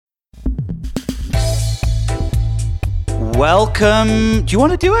Welcome. Do you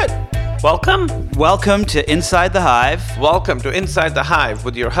want to do it? Welcome to Inside the Hive. Welcome to Inside the Hive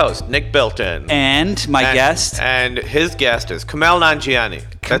with your host, Nick Bilton. And my guest. And his guest is Kumail Nanjiani.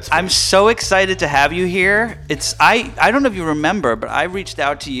 I'm so excited to have you here. I don't know if you remember, but I reached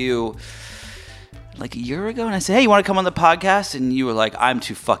out to you like a year ago and I said, hey, you want to come on the podcast? And you were like, I'm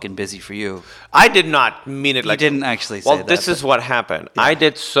too fucking busy for you. I did not mean it like you didn't actually say that. Well, this is what happened. Yeah. I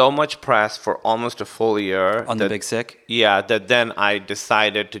did so much press for almost a full year. On the Big Sick? Yeah, that then I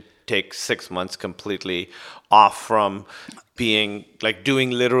decided to take 6 months completely off from being like doing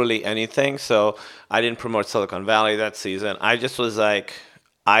literally anything. So I didn't promote Silicon Valley that season. I just was like,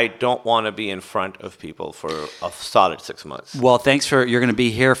 I don't want to be in front of people for a solid 6 months. Well, you're going to be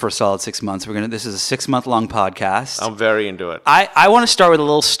here for a solid 6 months. This is a 6-month-long podcast. I'm very into it. I want to start with a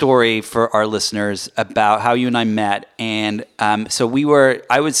little story for our listeners about how you and I met. And so it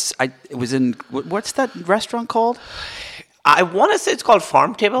was in, what's that restaurant called? I want to say it's called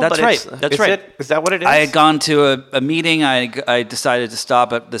Farm Table. That's right. That's right. Is that what it is? I had gone to a meeting. I decided to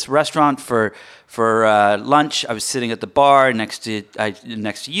stop at this restaurant for lunch. I was sitting at the bar next to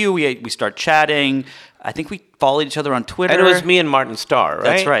you. We start chatting. I think we followed each other on Twitter. And it was me and Martin Starr, right?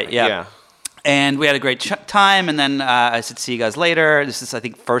 That's right. Yeah. And we had a great time, and then I said, see you guys later. This is, I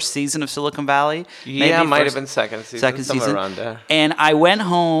think, first season of Silicon Valley. Yeah, might have been second season. Around there. And I went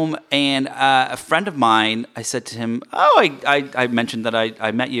home, and a friend of mine, I said to him, I mentioned that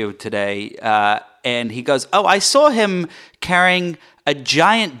I met you today. And he goes, I saw him carrying a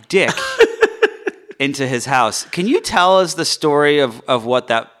giant dick into his house. Can you tell us the story of what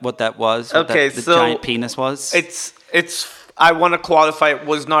that was? Okay, the giant penis was? It's. I want to qualify. It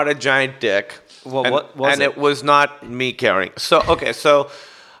was not a giant dick. Well, what was it? And it was not me carrying. So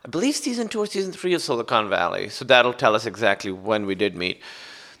I believe season 2 or season 3 of Silicon Valley. So that'll tell us exactly when we did meet.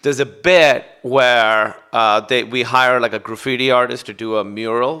 There's a bit where we hire like a graffiti artist to do a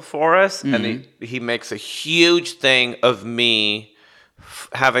mural for us, and he makes a huge thing of me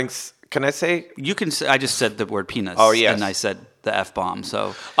having. Can I say? You can say. I just said the word penis. Oh, yes. And I said the F-bomb,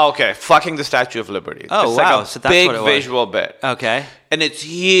 so. Okay, fucking the Statue of Liberty. Oh, it's wow. Like so a that's big what it was. Visual bit. Okay. And it's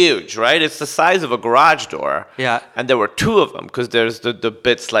huge, right? It's the size of a garage door. Yeah. And there were 2 of them because there's the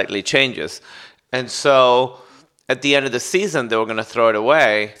bit slightly changes. And so at the end of the season, they were going to throw it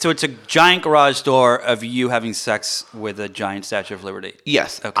away. So it's a giant garage door of you having sex with a giant Statue of Liberty.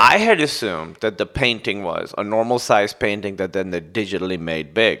 Yes. Okay. I had assumed that the painting was a normal size painting that then they digitally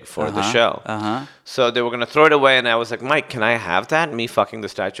made big for the show. So they were going to throw it away, and I was like, Mike, can I have that? Me fucking the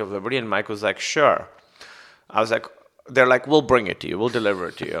Statue of Liberty? And Mike was like, sure. I was like, they're like, we'll bring it to you. We'll deliver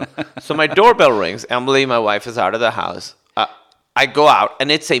it to you. So my doorbell rings. Emily, my wife, is out of the house. I go out,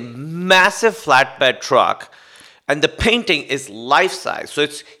 and it's a massive flatbed truck. And the painting is life-size, so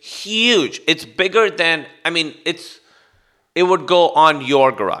it's huge. It's bigger than, it would go on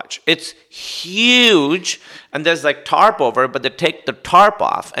your garage. It's huge, and there's like tarp over it, but they take the tarp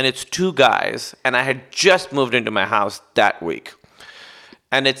off, and it's 2 guys, and I had just moved into my house that week.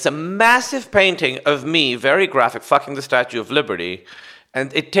 And it's a massive painting of me, very graphic, fucking the Statue of Liberty.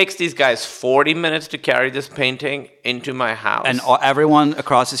 And it takes these guys 40 minutes to carry this painting into my house. And everyone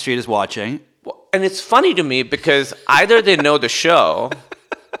across the street is watching. And it's funny to me because either they know the show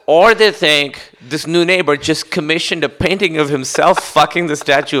or they think this new neighbor just commissioned a painting of himself fucking the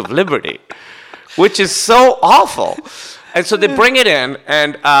Statue of Liberty, which is so awful. And so they bring it in,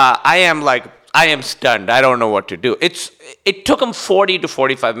 and I am stunned. I don't know what to do. It took them 40 to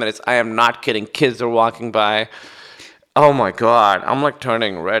 45 minutes. I am not kidding. Kids are walking by. Oh my God, I'm like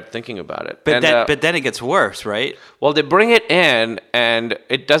turning red thinking about it. But then it gets worse, right? Well, they bring it in, and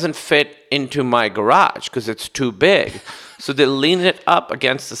it doesn't fit into my garage because it's too big. So they lean it up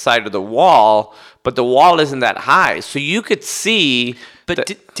against the side of the wall, but the wall isn't that high. So you could see...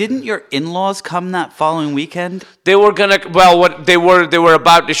 But didn't your in-laws come that following weekend? They were gonna. Well, they were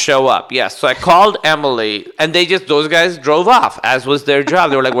about to show up. Yes. So I called Emily, and those guys drove off, as was their job.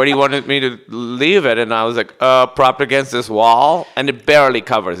 They were like, "Where do you want me to leave it?" And I was like, "Propped against this wall," and it barely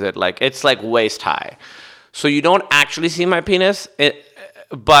covers it. Like it's like waist high, so you don't actually see my penis.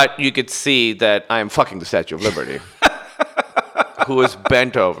 But you could see that I am fucking the Statue of Liberty, who is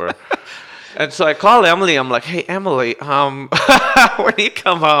bent over. And so I call Emily. I'm like, hey, Emily, when you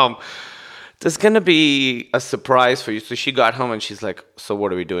come home, there's going to be a surprise for you. So she got home, and she's like, so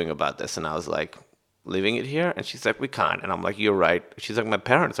what are we doing about this? And I was like, leaving it here? And she's like, we can't. And I'm like, you're right. She's like, my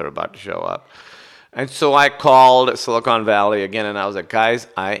parents are about to show up. And so I called Silicon Valley again, and I was like, guys,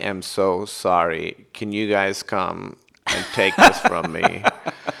 I am so sorry. Can you guys come and take this from me?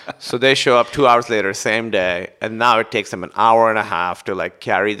 So they show up 2 hours later, same day, and now it takes them an hour and a half to like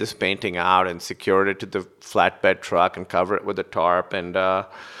carry this painting out and secure it to the flatbed truck and cover it with a tarp and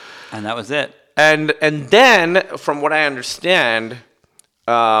that was it. And then, from what I understand,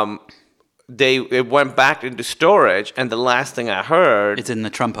 it went back into storage, and the last thing I heard... It's in the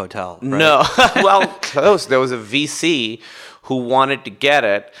Trump Hotel, right? No. Well, close. There was a VC who wanted to get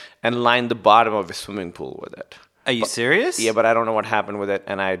it and line the bottom of a swimming pool with it. Are you serious? Yeah, but I don't know what happened with it,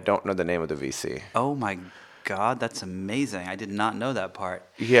 and I don't know the name of the VC. Oh, my God. That's amazing. I did not know that part.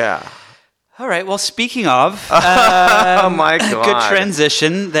 Yeah. All right. Well, speaking of, oh my God, good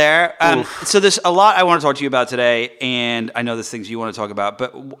transition there. So there's a lot I want to talk to you about today, and I know there's things you want to talk about.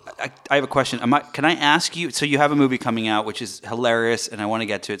 But I have a question. Can I ask you? So you have a movie coming out which is hilarious, and I want to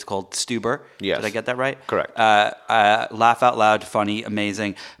get to. It's called Stuber. Yes. Did I get that right? Correct. Laugh out loud, funny,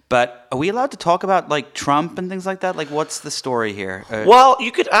 amazing. But are we allowed to talk about like Trump and things like that? Like, what's the story here? Well,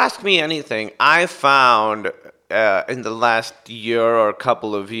 you could ask me anything. I found in the last year or a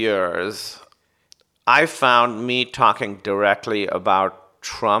couple of years, I found me talking directly about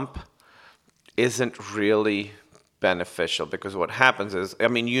Trump isn't really beneficial, because what happens is, I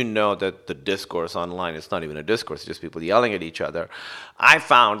mean, you know that the discourse online is not even a discourse, it's just people yelling at each other. I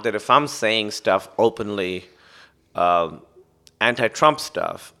found that if I'm saying stuff openly, anti-Trump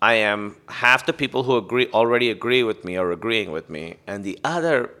stuff, I am half the people who already agree with me or agreeing with me, and the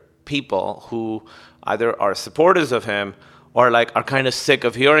other people who either are supporters of him or like are kind of sick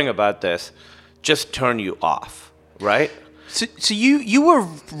of hearing about this just turn you off, right? So you were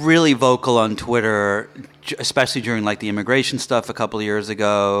really vocal on Twitter, especially during like the immigration stuff a couple of years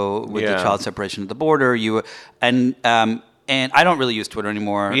ago with the child separation at the border. And I don't really use Twitter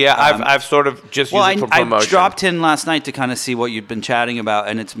anymore. Yeah, I've sort of just used it for promotion. I dropped in last night to kind of see what you'd been chatting about,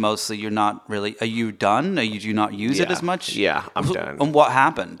 and it's mostly you're not really. Are you done? Do you not use it as much? Yeah, I'm done. And what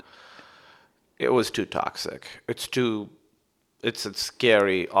happened? It was too toxic. It's a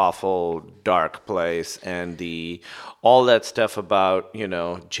scary, awful, dark place, and all that stuff about,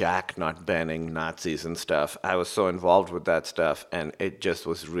 Jack not banning Nazis and stuff. I was so involved with that stuff, and it just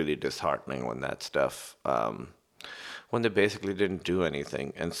was really disheartening when that stuff, when they basically didn't do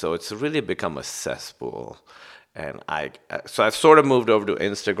anything, and so it's really become a cesspool. And so I've sort of moved over to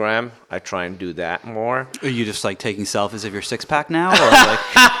Instagram. I try and do that more. Are you just like taking selfies of your six-pack now, or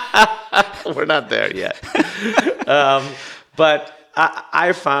like? We're not there yet. But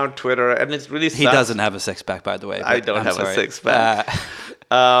I found Twitter, and it's really sucks. He doesn't have a six-pack, by the way. I don't have a six-pack.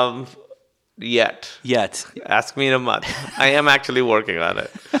 Yet. Ask me in a month. I am actually working on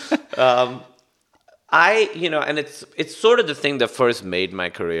it. And it's sort of the thing that first made my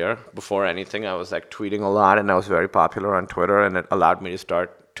career. Before anything, I was like tweeting a lot, and I was very popular on Twitter, and it allowed me to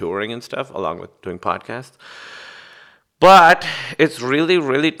start touring and stuff, along with doing podcasts. But it's really,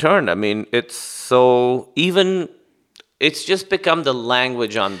 really turned. I mean, it's just become the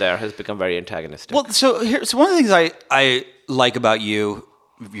language on there has become very antagonistic. Well, so one of the things I like about you,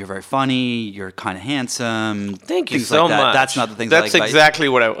 you're very funny, you're kind of handsome. Thank you so much. That's not the things I like. That's exactly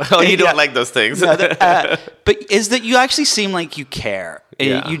what I... Oh, you don't like those things. No, but is that you actually seem like you care.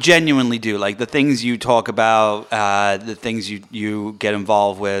 Yeah. You genuinely do. Like the things you talk about, the things you get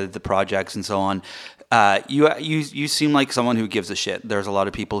involved with, the projects and so on. You seem like someone who gives a shit. There's a lot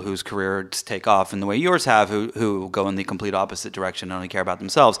of people whose careers take off in the way yours have, who go in the complete opposite direction and only care about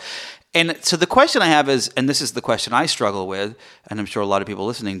themselves. And so the question I have is, and this is the question I struggle with, and I'm sure a lot of people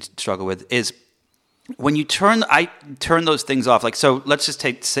listening struggle with, is when you turn those things off. Like, so let's just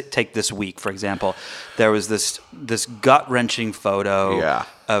take this week, for example. There was this gut-wrenching photo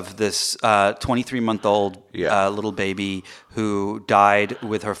of this 23-month-old little baby who died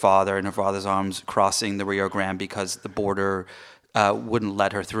with her father in her father's arms crossing the Rio Grande because the border wouldn't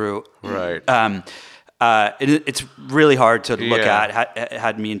let her through. Right. It's really hard to look at. It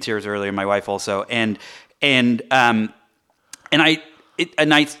had me in tears earlier. My wife also. And the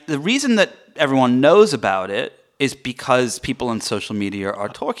reason that everyone knows about it is because people on social media are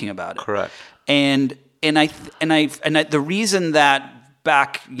talking about it. Correct. And the reason that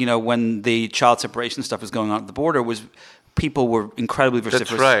back, when the child separation stuff was going on at the border was people were incredibly vociferous.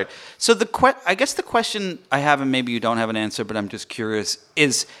 That's right. So I guess the question I have, and maybe you don't have an answer, but I'm just curious,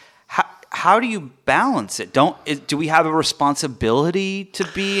 is how do you balance it? Do we have a responsibility to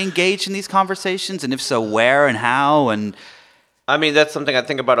be engaged in these conversations? And if so, where and how? And I mean, that's something I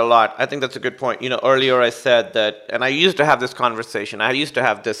think about a lot. I think that's a good point. Earlier I said that, and I used to have this conversation. I used to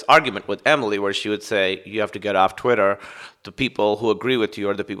have this argument with Emily where she would say, you have to get off Twitter. The people who agree with you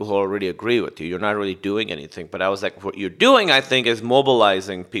are the people who already agree with you. You're not really doing anything. But I was like, what you're doing, I think, is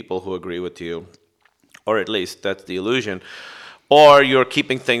mobilizing people who agree with you, or at least that's the illusion. or you're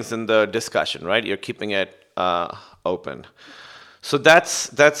keeping things in the discussion, right? You're keeping it open. So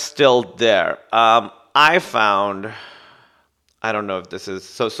that's still there. I found, I don't know if this is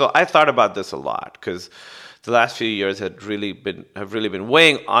so. I thought about this a lot because the last few years have really been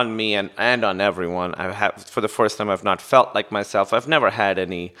weighing on me and on everyone. For the first time, I've not felt like myself. I've never had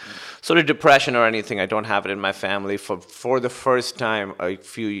any sort of depression or anything. I don't have it in my family. For the first time, a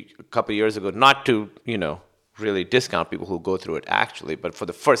couple of years ago, not to really discount people who go through it actually, but for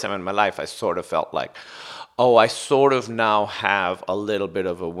the first time in my life, I sort of felt like, oh, I sort of now have a little bit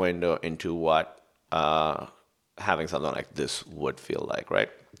of a window into what having something like this would feel like,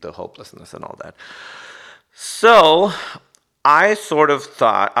 right? The hopelessness and all that. So I sort of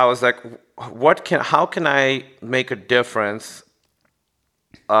thought, I was like, how can I make a difference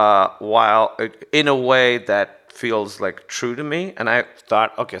while in a way that feels like true to me? And I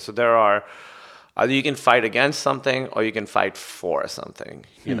thought, okay, so there are, either you can fight against something or you can fight for something,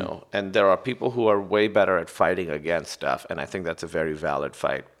 and there are people who are way better at fighting against stuff, and I think that's a very valid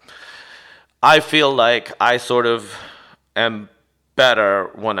fight. I feel like I sort of am better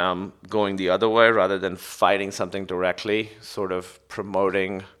when I'm going the other way rather than fighting something directly, sort of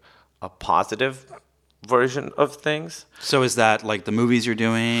promoting a positive version of things. So is that like the movies you're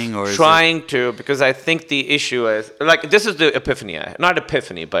doing, or trying to? Because I think the issue is like, this is the epiphany, not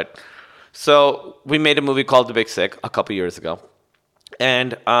epiphany, but so we made a movie called The Big Sick a couple years ago,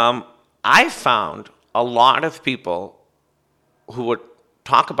 and I found a lot of people who would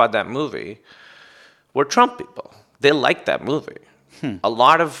talk about that movie were Trump people. They liked that movie. A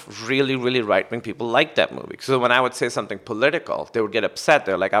lot of really, really right-wing people liked that movie. So when I would say something political, they would get upset.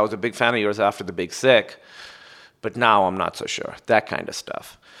 They're like, I was a big fan of yours after The Big Sick, but now I'm not so sure. That kind of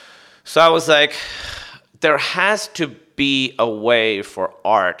stuff. So I was like, there has to be a way for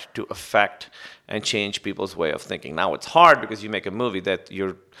art to affect and change people's way of thinking. Now it's hard because you make a movie that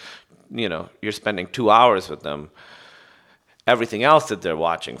you're spending 2 hours with them. Everything else that they're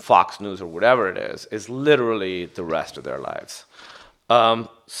watching, Fox News or whatever it is literally the rest of their lives.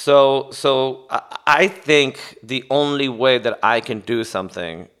 So I think the only way that I can do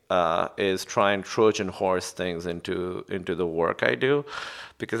something is try and Trojan horse things into the work I do,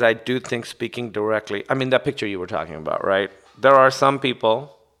 because I do think speaking directly. I mean, that picture you were talking about, right? There are some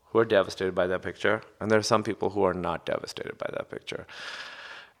people who are devastated by that picture, and there are some people who are not devastated by that picture.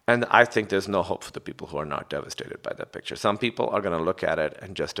 And I think there's no hope for the people who are not devastated by that picture. Some people are going to look at it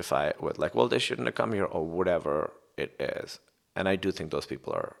and justify it with like, well, they shouldn't have come here, or whatever it is. And I do think those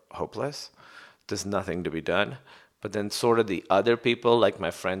people are hopeless. There's nothing to be done. But then sort of the other people, like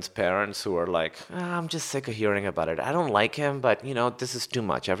my friend's parents, who are like, I'm just sick of hearing about it. I don't like him, but, this is too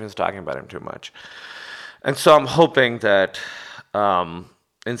much. Everyone's talking about him too much. And so I'm hoping that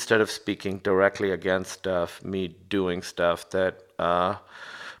instead of speaking directly against stuff, me doing stuff that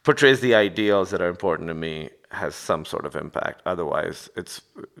portrays the ideals that are important to me has some sort of impact. Otherwise, it's,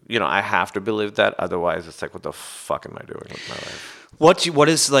 I have to believe that. Otherwise, it's like, what the fuck am I doing with my life? What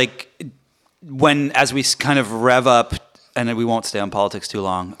is like, as we kind of rev up, and we won't stay on politics too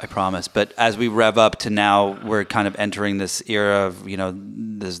long, I promise, but as we rev up to now, we're kind of entering this era of,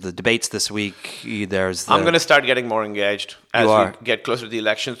 there's the debates this week, I'm going to start getting more engaged as we get closer to the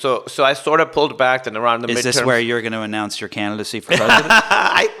election. So I sort of pulled back, and around the midterms. Is this where you're going to announce your candidacy for president?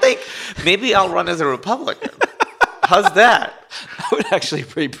 I think maybe I'll run as a Republican. How's that? That would actually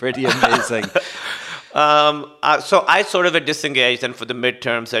be pretty amazing. So I sort of had disengaged, and for the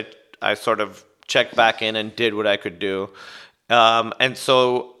midterms, I sort of checked back in and did what I could do. And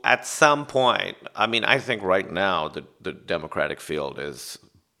so at some point, I mean, I think right now the Democratic field is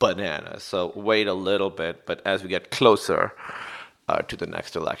bananas. So wait a little bit, but as we get closer to the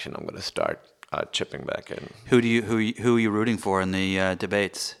next election, I'm going to start chipping back in. Who are you rooting for in the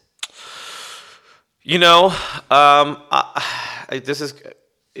debates? It's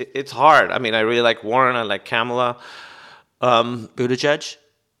hard. I mean, I really like Warren. I like Kamala. Buttigieg?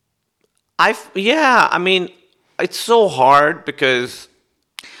 I mean, it's so hard because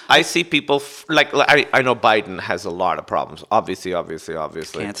I see people I know Biden has a lot of problems. Obviously.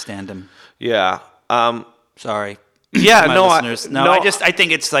 Can't stand him. Yeah. Sorry. Yeah, listeners. I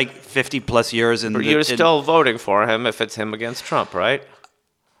think it's like 50 plus years. But you're still voting for him if it's him against Trump, right?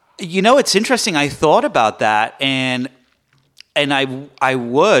 It's interesting. I thought about that, and I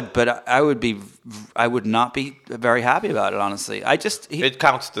would, but I would not be very happy about it, honestly. It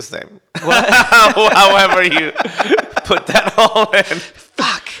counts the same. However you put that all in.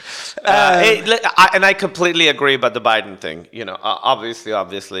 Fuck. And I completely agree about the Biden thing. Obviously, a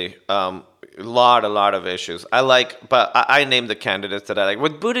lot of issues. But I named the candidates that I like.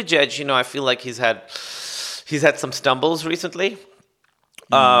 With Buttigieg, I feel like he's he's had some stumbles recently.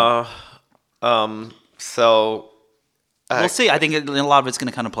 So we'll see. I think a lot of it's going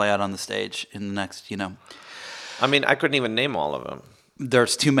to kind of play out on the stage in the next, I mean, I couldn't even name all of them.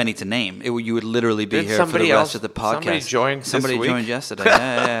 There's too many to name. You would literally be here for the rest of the podcast. Somebody joined yesterday.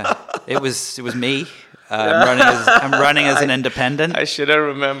 Yeah. It was me. I'm running as an independent. I should have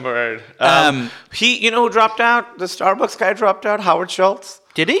remembered. Who dropped out? The Starbucks guy dropped out. Howard Schultz.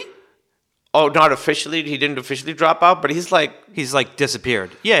 Did he? Oh, not officially. He didn't officially drop out, but he's like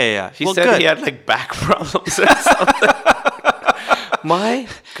disappeared. Yeah. He said he had like back problems or something. My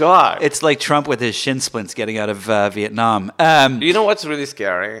God. It's like Trump with his shin splints getting out of Vietnam. You know what's really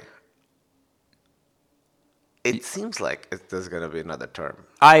scary? It seems like there's going to be another term.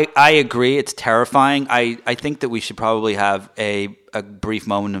 I agree. It's terrifying. I think that we should probably have a brief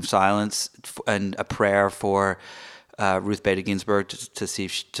moment of silence and a prayer for Ruth Bader Ginsburg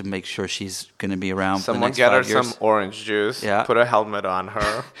to make sure she's going to be around for the next 5 years. Someone get her some orange juice. Yeah. Put a helmet on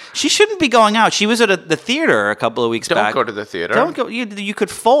her. She shouldn't be going out. She was at the theater a couple of weeks back. Don't go to the theater. Don't go. You could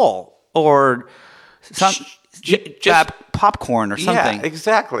fall or just popcorn or something. Yeah,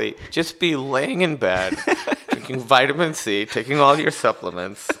 exactly. Just be laying in bed, drinking vitamin C, taking all your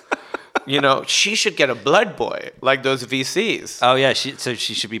supplements. She should get a blood boy like those VCs. Oh, yeah. So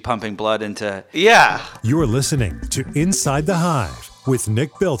she should be pumping blood into... Yeah. You're listening to Inside the Hive with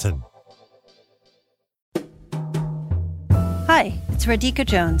Nick Bilton. Hi, it's Radhika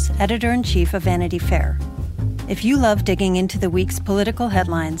Jones, Editor-in-Chief of Vanity Fair. If you love digging into the week's political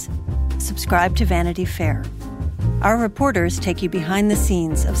headlines, subscribe to Vanity Fair. Our reporters take you behind the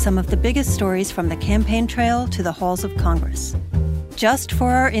scenes of some of the biggest stories from the campaign trail to the halls of Congress. Just for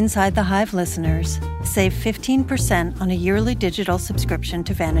our Inside the Hive listeners, save 15% on a yearly digital subscription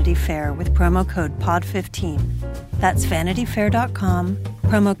to Vanity Fair with promo code POD15. That's vanityfair.com,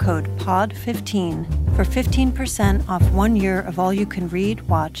 promo code POD15 for 15% off 1 year of all you can read,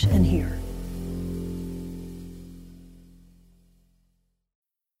 watch, and hear.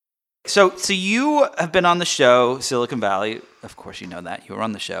 So you have been on the show, Silicon Valley. Of course, you know that. You were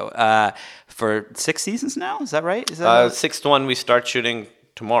on the show for 6 seasons now. Is that right? Sixth one, we start shooting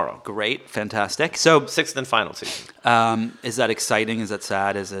tomorrow. Great. Fantastic. So sixth and final season. Is that exciting? Is that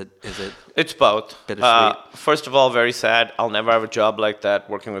sad? Is it? It's both. Bittersweet. First of all, very sad. I'll never have a job like that,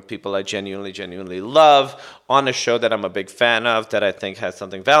 working with people I genuinely love, on a show that I'm a big fan of, that I think has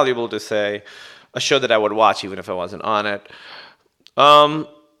something valuable to say, a show that I would watch even if I wasn't on it.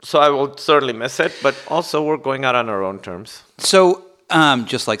 So I will certainly miss it, but also we're going out on our own terms. So,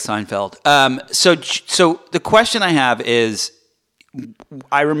 just like Seinfeld. So the question I have is,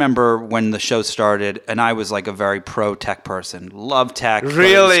 I remember when the show started, and I was like a very pro-tech person. Love tech.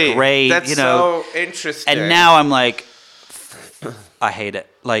 Really? It was great. That's so interesting. And now I'm like, I hate it.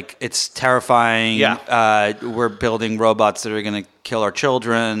 Like, it's terrifying. Yeah. We're building robots that are going to kill our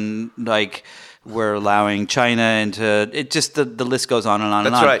children. Like... We're allowing China into it. Just the list goes on and on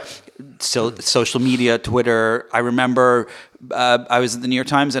and on. That's right. So social media, Twitter. I remember I was at the New York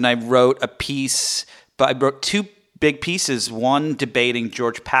Times and I wrote a piece. But I wrote 2 big pieces. One debating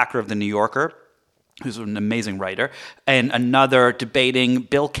George Packer of the New Yorker, who's an amazing writer, and another debating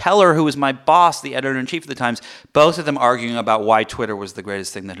Bill Keller, who was my boss, the editor-in-chief of the Times, both of them arguing about why Twitter was the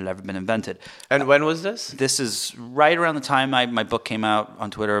greatest thing that had ever been invented. And when was this? This is right around the time my book came out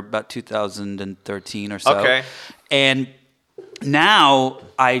on Twitter, about 2013 or so. Okay. And now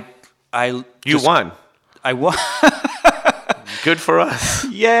You won. I won. Good for us.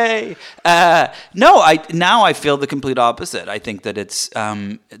 Yay! Now I feel the complete opposite. I think that it's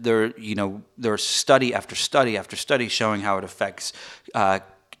there's study after study after study showing how it affects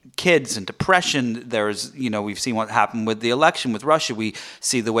kids and depression. There's we've seen what happened with the election with Russia. We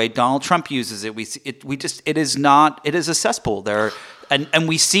see the way Donald Trump uses it. We see it. It is a cesspool there. And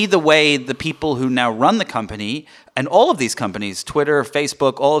we see the way the people who now run the company and all of these companies, Twitter,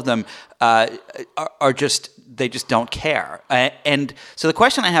 Facebook, all of them are just. They just don't care. And so the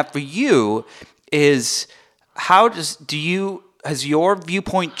question I have for you is, has your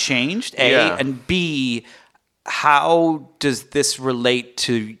viewpoint changed, A, yeah. and B, how does this relate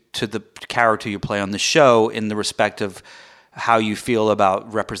to the character you play on the show in the respect of how you feel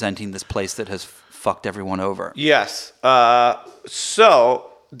about representing this place that has fucked everyone over? Yes. So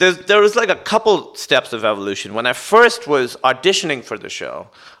there was like a couple steps of evolution. When I first was auditioning for the show,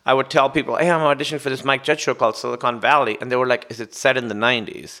 I would tell people, hey, I'm auditioning for this Mike Judge show called Silicon Valley. And they were like, is it set in the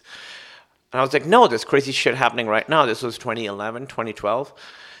 90s? And I was like, no, there's crazy shit happening right now. This was 2011, 2012.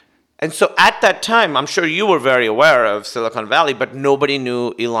 And so at that time, I'm sure you were very aware of Silicon Valley, but nobody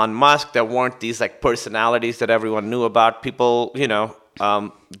knew Elon Musk. There weren't these like personalities that everyone knew about. People,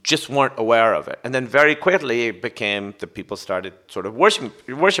 just weren't aware of it. And then very quickly it became the people started sort of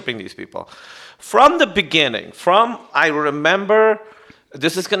worshiping these people. From the beginning, I remember,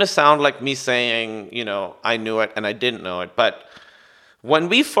 this is going to sound like me saying, I knew it and I didn't know it, but when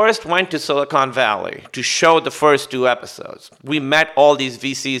we first went to Silicon Valley to show the first 2 episodes, we met all these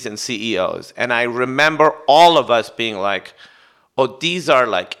VCs and CEOs. And I remember all of us being like, oh, these are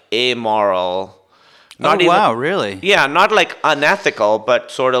like amoral. Wow, really? Yeah, not like unethical, but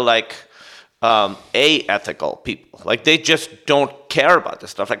sort of like aethical people. Like they just don't care about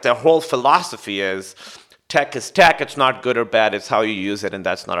this stuff. Like their whole philosophy is tech is tech. It's not good or bad. It's how you use it, and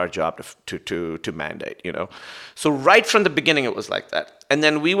that's not our job to mandate. So right from the beginning, it was like that. And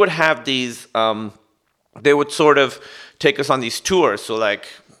then we would have these. They would sort of take us on these tours. So like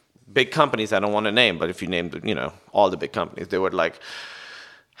big companies, I don't want to name, but if you named all the big companies, they would like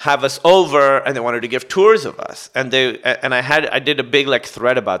have us over, and they wanted to give tours of us. And I did a big like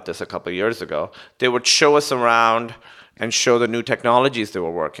thread about this a couple of years ago. They would show us around and show the new technologies they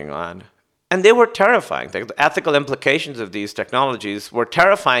were working on. And they were terrifying. The ethical implications of these technologies were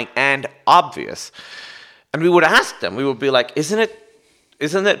terrifying and obvious. And we would ask them, we would be like, isn't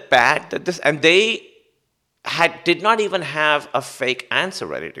it bad that this, and they did not even have a fake answer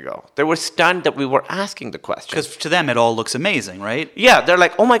ready to go. They were stunned that we were asking the question. Because to them, it all looks amazing, right? Yeah, they're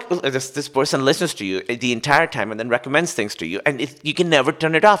like, oh my, this person listens to you the entire time and then recommends things to you, and you can never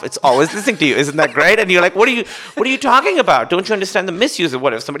turn it off. It's always listening to you. Isn't that great? And you're like, what are you talking about? Don't you understand the misuse of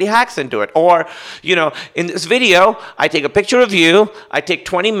what if somebody hacks into it? Or, in this video, I take a picture of you, I take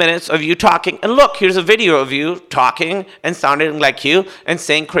 20 minutes of you talking, and look, here's a video of you talking and sounding like you and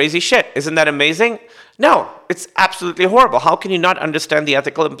saying crazy shit. Isn't that amazing? No, it's absolutely horrible. How can you not understand the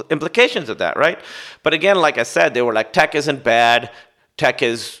ethical implications of that, right? But again, like I said, they were like, tech isn't bad. Tech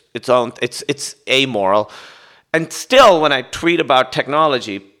is it's amoral. And still, when I tweet about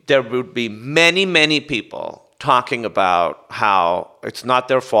technology, there would be many, many people talking about how it's not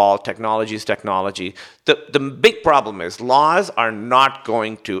their fault, technology is technology. The big problem is laws are not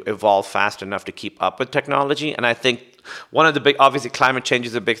going to evolve fast enough to keep up with technology. And I think one of the big, obviously climate change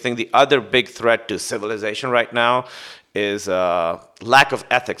is a big thing. The other big threat to civilization right now is lack of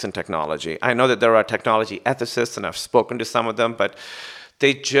ethics in technology. I know that there are technology ethicists, and I've spoken to some of them, but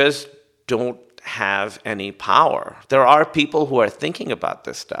they just don't have any power. There are people who are thinking about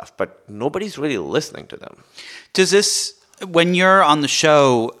this stuff, but nobody's really listening to them. When you're on the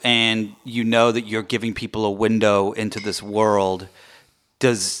show and you know that you're giving people a window into this world,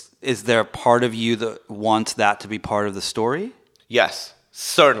 is there a part of you that wants that to be part of the story? Yes,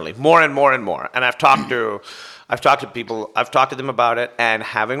 certainly. More and more and more. And I've talked to people, I've talked to them about it, and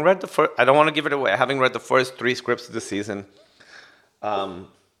having read I don't want to give it away, having read the first 3 scripts of the season,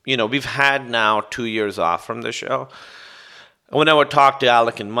 we've had now 2 years off from the show. When I would talk to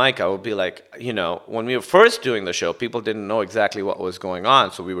Alec and Mike, I would be like, when we were first doing the show, people didn't know exactly what was going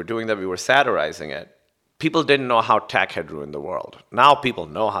on. So we were doing that, we were satirizing it. People didn't know how tech had ruined the world. Now people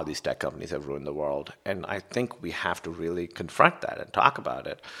know how these tech companies have ruined the world. And I think we have to really confront that and talk about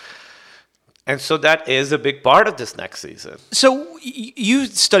it. And so that is a big part of this next season. So you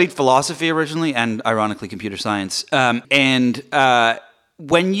studied philosophy originally and, ironically, computer science. When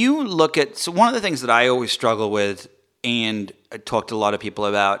you look at... So one of the things that I always struggle with and I talk to a lot of people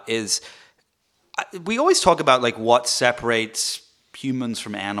about is we always talk about like what separates humans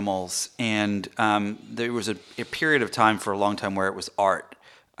from animals, and there was a period of time for a long time where it was art.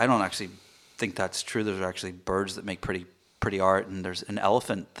 I don't actually think that's true. There's actually birds that make pretty art, and there's an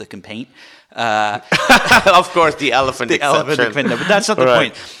elephant that can paint. Of course, the elephant exception. But that's not the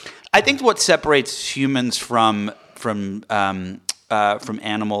point. I think what separates humans from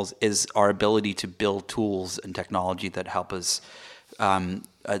animals is our ability to build tools and technology that help us,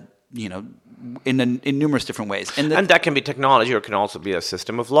 in numerous different ways. And that can be technology, or it can also be a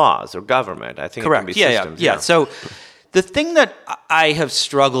system of laws or government. I think correct. It can be systems. Yeah. So the thing that I have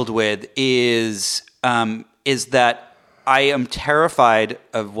struggled with is that I am terrified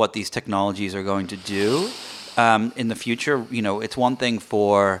of what these technologies are going to do in the future. It's one thing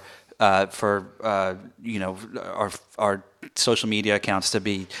for our social media accounts to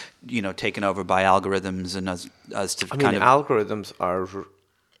be taken over by algorithms, and us to algorithms are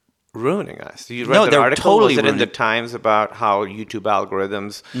ruining us. You read an article, was it in the Times, about how YouTube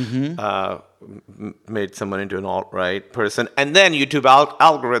algorithms made someone into an alt-right person, and then YouTube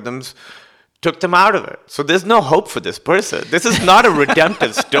algorithms took them out of it. So there's no hope for this person. This is not a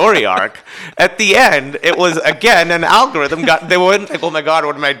redemptive story arc. At the end, it was, again, an algorithm. They weren't like, oh my God,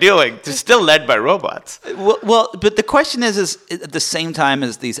 what am I doing? They're still led by robots. Well, but the question is at the same time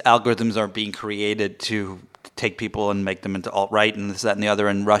as these algorithms are being created to take people and make them into alt-right and this, that, and the other,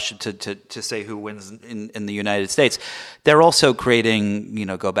 and rush to say who wins in the United States. They're also creating,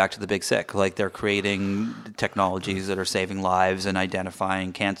 go back to the big sick. Like they're creating technologies that are saving lives and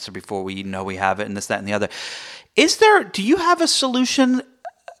identifying cancer before we know we have it, and this, that, and the other. Do you have a solution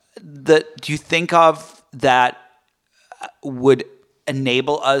do you think of that would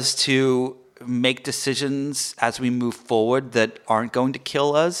enable us to make decisions as we move forward that aren't going to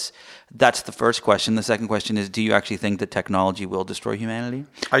kill us? That's the first question. The second question is, do you actually think that technology will destroy humanity?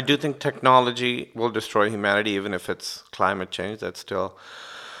 I do think technology will destroy humanity, even if it's climate change.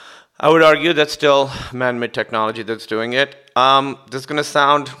 I would argue that's still man-made technology that's doing it. This is going to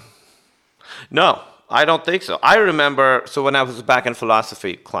sound... No, I don't think so. I remember, when I was back in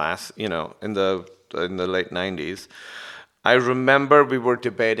philosophy class, in the late 90s, I remember we were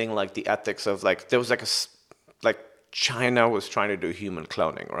debating like the ethics of there was like China was trying to do human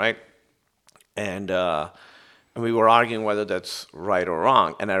cloning, right? And we were arguing whether that's right or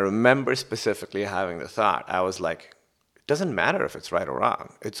wrong. And I remember specifically having the thought, I was like, it doesn't matter if it's right or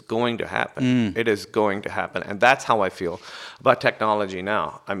wrong. It's going to happen. It is going to happen. And that's how I feel about technology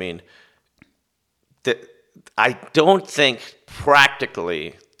now. I mean, I don't think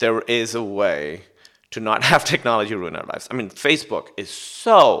practically there is a way to not have technology ruin our lives. I mean, Facebook is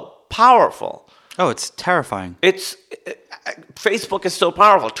so powerful. Oh, it's terrifying. Facebook is so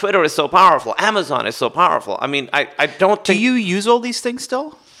powerful. Twitter is so powerful. Amazon is so powerful. I mean, I don't think... Do you use all these things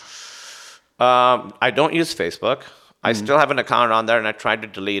still? I don't use Facebook. I still have an account on there, and I tried to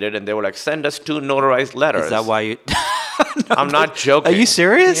delete it, and they were like, send us 2 notarized letters. Is that why you... No, I'm not joking. Are you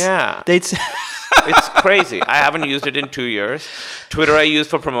serious? Yeah. It's crazy. I haven't used it in 2 years. Twitter I use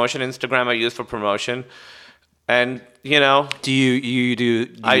for promotion. Instagram I use for promotion. And, Do you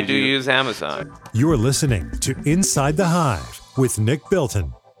do use Amazon. You're listening to Inside the Hive with Nick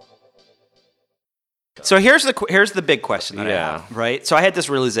Bilton. So here's the big question that I have, right? So I had this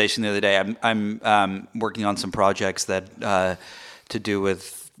realization the other day. I'm working on some projects that to do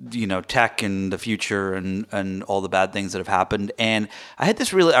with tech and the future and all the bad things that have happened. And I had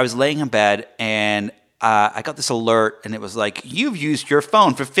this I was laying in bed and I got this alert, and it was like, you've used your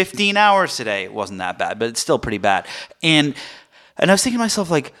phone for 15 hours today. It wasn't that bad, but it's still pretty bad. And I was thinking to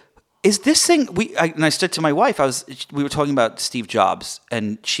myself, like, is this thing, and I said to my wife, we were talking about Steve Jobs,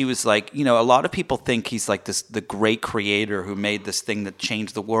 and she was like, a lot of people think he's like the great creator who made this thing that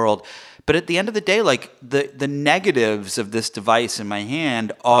changed the world. But at the end of the day, like the negatives of this device in my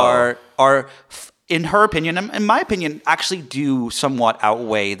hand are in her opinion, and in my opinion, actually do somewhat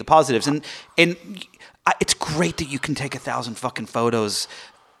outweigh the positives. And it's great that you can take 1,000 fucking photos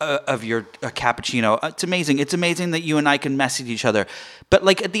of your cappuccino. It's amazing. It's amazing that you and I can message each other. But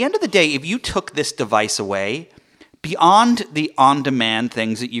like at the end of the day, if you took this device away, beyond the on-demand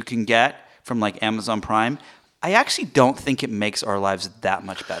things that you can get from like Amazon Prime, I actually don't think it makes our lives that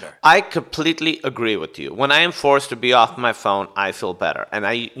much better. I completely agree with you. When I am forced to be off my phone, I feel better. And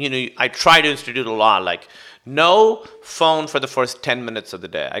I try to institute a law like no phone for the first 10 minutes of the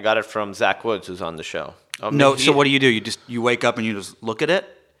day. I got it from Zach Woods, who's on the show. So what do? You wake up and you just look at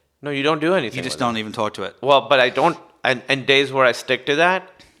it? No, you don't do anything. You just don't even talk to it. Well, but I don't. And days where I stick to that,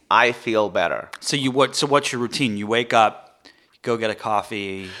 I feel better. So what's your routine? You wake up, go get a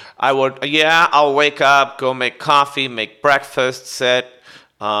coffee. I'll wake up, go make coffee, make breakfast, sit,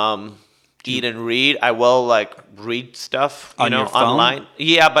 eat and read. I will read stuff, on your phone? Online.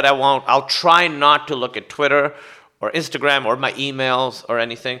 Yeah, but I won't. I'll try not to look at Twitter or Instagram or my emails or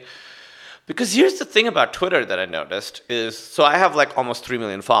anything. Because here's the thing about Twitter that I noticed is, so I have almost 3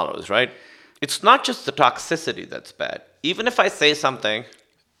 million followers, right? It's not just the toxicity that's bad. Even if I say something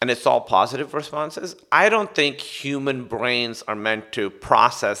and it's all positive responses, I don't think human brains are meant to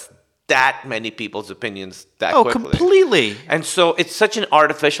process that many people's opinions that quickly. Oh, completely. And so it's such an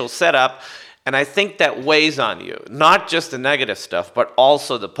artificial setup. And I think that weighs on you, not just the negative stuff, but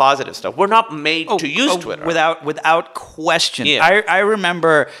also the positive stuff. We're not made to use Twitter. Without question. Yeah. I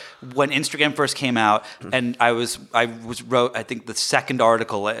remember when Instagram first came out, and I wrote, I think, the second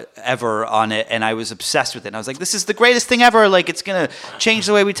article ever on it, and I was obsessed with it. And I was like, this is the greatest thing ever. Like, it's going to change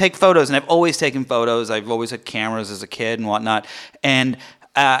the way we take photos. And I've always taken photos. I've always had cameras as a kid and whatnot. And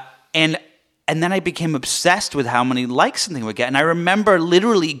then I became obsessed with how many likes something would get. And I remember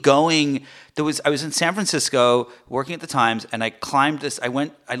literally going... I was in San Francisco working at the Times, and I climbed this. I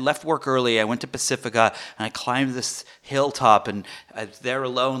left work early. I went to Pacifica, and I climbed this hilltop, and I was there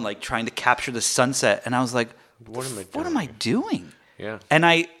alone, trying to capture the sunset. And I was like, "What am I doing?" Yeah. And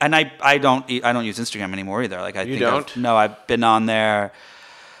I don't use Instagram anymore either. You don't? No, I've been on there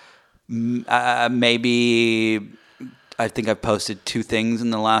maybe I think I've posted 2 things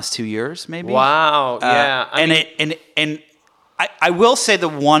in the last 2 years, maybe. Wow. Yeah. I will say the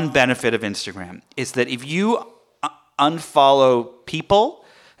one benefit of Instagram is that if you unfollow people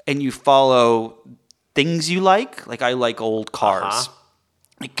and you follow things you like I like old cars,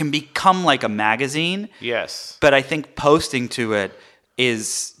 it can become like a magazine. Yes. But I think posting to it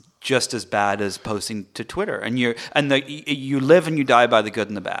is just as bad as posting to Twitter, and you live and you die by the good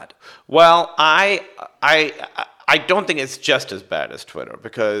and the bad. Well, I don't think it's just as bad as Twitter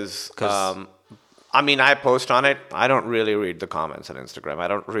because I post on it. I don't really read the comments on Instagram. I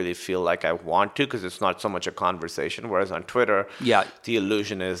don't really feel like I want to because it's not so much a conversation. Whereas on Twitter, the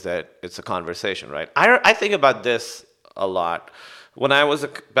illusion is that it's a conversation, right? I think about this a lot. When I was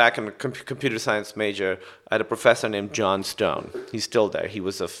back in a computer science major, I had a professor named John Stone. He's still there. He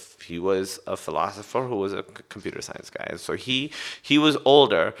was a philosopher who was a computer science guy. And so he was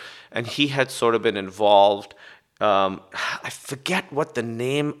older, and he had sort of been involved. I forget what the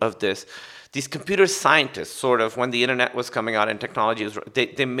name of this. These computer scientists, sort of, when the internet was coming out and technology was,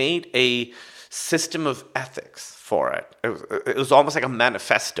 they made a system of ethics for it. It was almost like a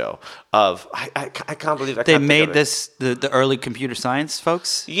manifesto of, I can't believe I They can't made think of this, the early computer science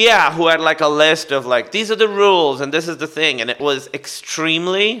folks? Yeah, who had like a list of like, these are the rules and this is the thing. And it was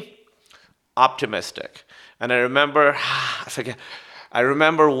extremely optimistic. And I remember, I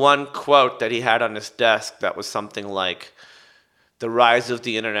remember one quote that he had on his desk that was something like, the rise of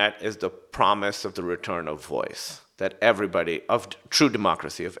the internet is the promise of the return of voice. That everybody, of true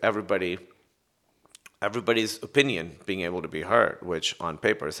democracy, of everybody's opinion being able to be heard, which on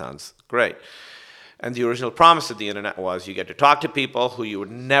paper sounds great. And the original promise of the internet was you get to talk to people who you would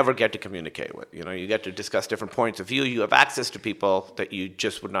never get to communicate with. You know, you get to discuss different points of view. You have access to people that you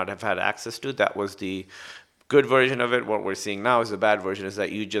just would not have had access to. That was the good version of it. What we're seeing now is the bad version, is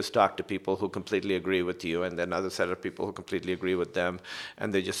that you just talk to people who completely agree with you, and then another set of people who completely agree with them,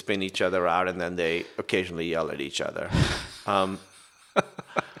 and they just spin each other out, and then they occasionally yell at each other.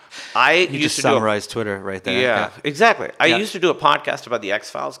 You just summarized Twitter right there. Yeah, exactly. I used to do a podcast about the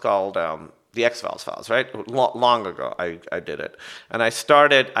X-Files called the X-Files Files, right? Long ago, I did it. And I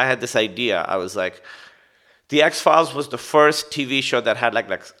had this idea. I was like, the X-Files was the first TV show that had like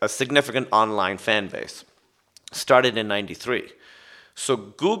a significant online fan base. Started in 93. So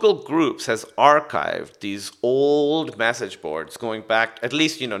Google Groups has archived these old message boards going back at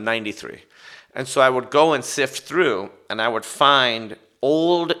least, 93. And so I would go and sift through, and I would find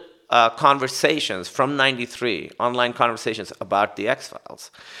old conversations from 93, online conversations about the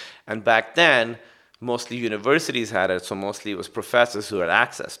X-Files. And back then, mostly universities had it, so mostly it was professors who had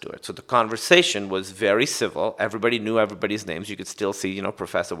access to it. So the conversation was very civil. Everybody knew everybody's names. You could still see,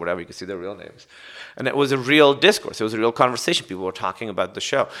 professor, whatever, you could see their real names. And it was a real discourse. It was a real conversation. People were talking about the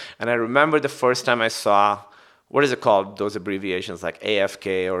show. And I remember the first time I saw, what is it called, those abbreviations, like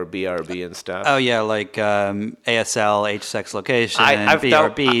AFK or BRB and stuff? Oh, yeah, like ASL, age, sex, location,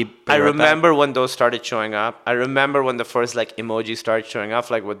 BRB. I remember when those started showing up. I remember when the first emojis started showing up,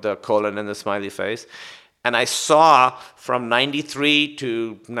 like with the colon and the smiley face. And I saw from 93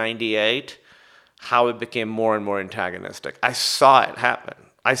 to 98 how it became more and more antagonistic. I saw it happen.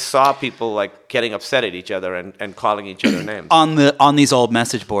 I saw people getting upset at each other and calling each other names. On these old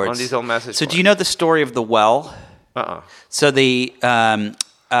message boards. On these old message boards. So do you know the story of the well? So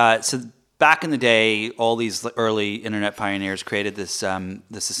so back in the day, all these early internet pioneers created this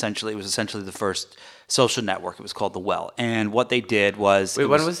essentially the first social network. It was called the Well. And what they did was... Wait,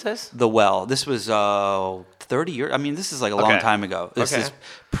 when was this? The Well. This was 30 years. I mean, this is a long time ago. This is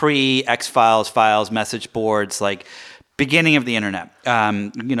pre-X-Files, files, message boards, beginning of the internet,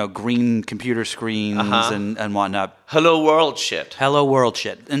 green computer screens and whatnot. Hello world shit.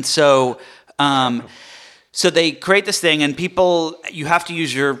 And so, so they create this thing, and you have to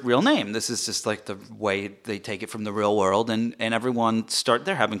use your real name. This is just the way they take it from the real world, and everyone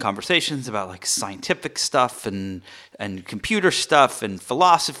they're having conversations about scientific stuff and computer stuff and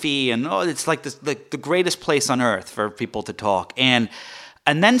philosophy, and it's the greatest place on earth for people to talk. And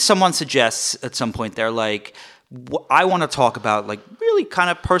then someone suggests at some point, they're like, I want to talk about really kind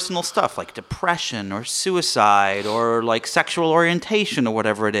of personal stuff like depression or suicide or sexual orientation or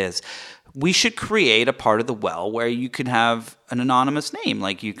whatever it is. We should create a part of the Well where you can have an anonymous name,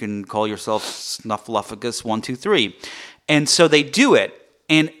 you can call yourself Snuffleupagus123. And so they do it,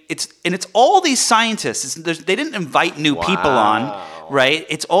 and it's all these scientists. They didn't invite new people on, right?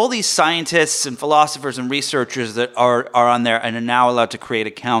 It's all these scientists and philosophers and researchers that are on there and are now allowed to create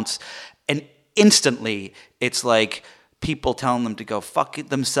accounts. And instantly, it's people telling them to go fuck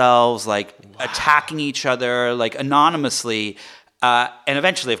themselves, attacking each other, anonymously. And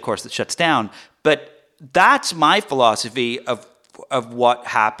eventually, of course, it shuts down. But that's my philosophy of what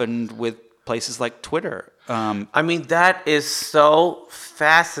happened with places like Twitter. I mean, that is so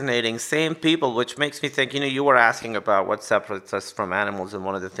fascinating. Same people, which makes me think, you were asking about what separates us from animals, and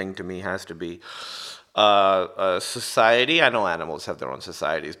one of the things to me has to be society. I know animals have their own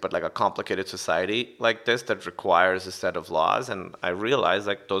societies, but like a complicated society like this that requires a set of laws. And I realize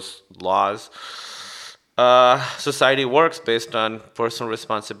like those laws, society works based on personal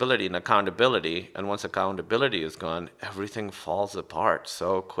responsibility and accountability. And once accountability is gone, everything falls apart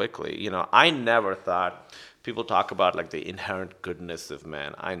so quickly. I never thought people talk about like the inherent goodness of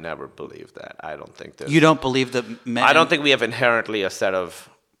man. I never believed that. I don't think that. You don't believe that men? I don't think we have inherently a set of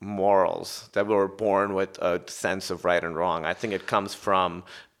morals, that we were born with a sense of right and wrong. I think it comes from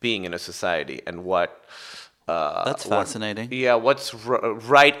being in a society and what. That's fascinating. What's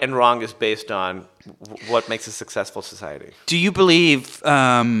right and wrong is based on what makes a successful society. Do you believe?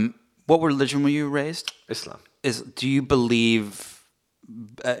 What religion were you raised? Islam. Do you believe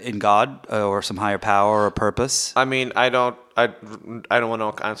in God or some higher power or purpose? I mean, I don't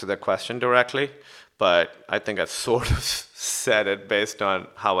want to answer that question directly, but I think I've sort of said it based on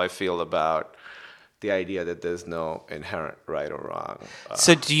how I feel about the idea that there's no inherent right or wrong.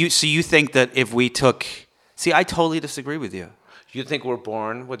 So you think that if we took... See, I totally disagree with you. You think we're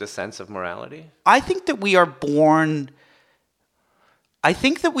born with a sense of morality? I think that we are born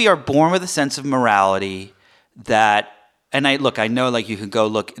with a sense of morality that... And I know, like, you could go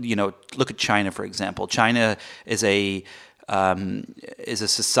look at China, for example. China is a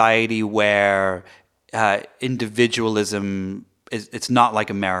society where individualism it's not like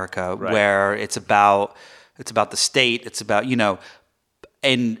America, right, where it's about the state. It's about,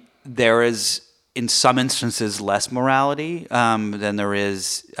 and there is, in some instances, less morality than there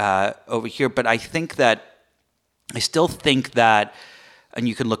is over here. But I still think that, and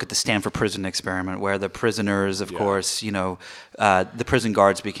you can look at the Stanford prison experiment, where the prisoners, of course, the prison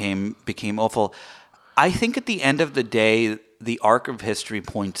guards became awful. I think at the end of the day, the arc of history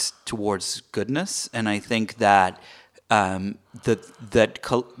points towards goodness, and I think that that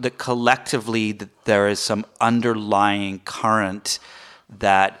collectively that there is some underlying current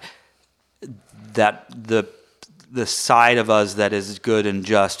that the side of us that is good and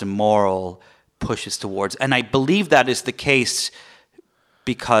just and moral pushes towards. And I believe that is the case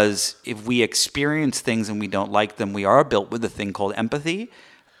because if we experience things and we don't like them, we are built with a thing called empathy,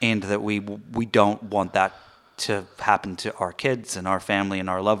 and that we don't want that to happen to our kids and our family and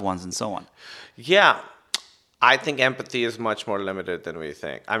our loved ones and so on. Yeah. I think empathy is much more limited than we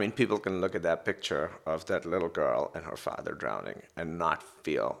think. I mean, people can look at that picture of that little girl and her father drowning and not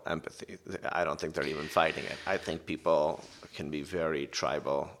feel empathy. I don't think they're even fighting it. I think people can be very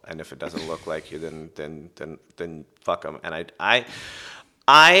tribal, and if it doesn't look like you, then fuck them. And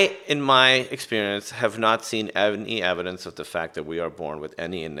I, in my experience, have not seen any evidence of the fact that we are born with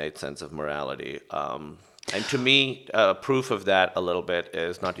any innate sense of morality. And to me, proof of that a little bit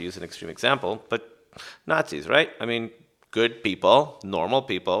is, not to use an extreme example, but Nazis, right? I mean, good people, normal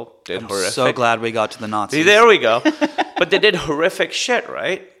people, did horrific... I'm so glad we got to the Nazis. See, there we go. But they did horrific shit,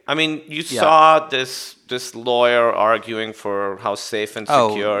 right? I mean, you saw this lawyer arguing for how safe and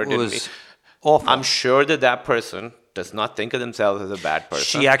secure... it was awful. I'm sure that person does not think of themselves as a bad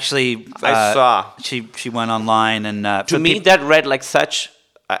person. She actually... I saw. She went online and... to me, that read like such...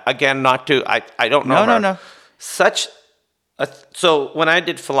 Again, not to... I don't know her. No. Such... So when I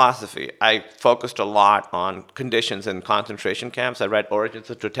did philosophy, I focused a lot on conditions in concentration camps. I read Origins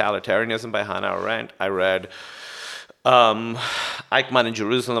of Totalitarianism by Hannah Arendt. I read Eichmann in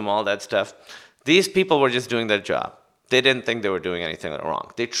Jerusalem, all that stuff. These people were just doing their job. They didn't think they were doing anything wrong.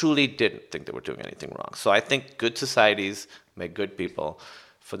 They truly didn't think they were doing anything wrong. So I think good societies make good people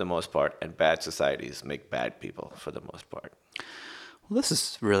for the most part, and bad societies make bad people for the most part. Well, this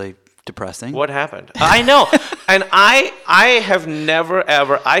is really... depressing. What happened? I know. And I have never,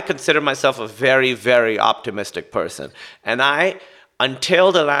 ever, I consider myself a very, very optimistic person. And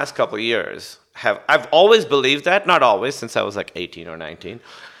until the last couple of years, I've always believed that, not always, since I was like 18 or 19,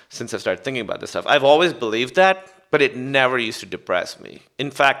 since I started thinking about this stuff. I've always believed that, but it never used to depress me. In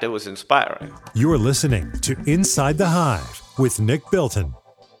fact, it was inspiring. You're listening to Inside the Hive with Nick Bilton.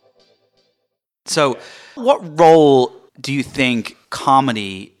 So, what role do you think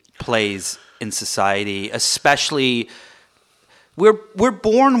comedy plays in society? Especially, we're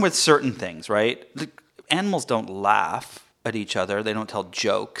born with certain things, right? The animals don't laugh at each other. They don't tell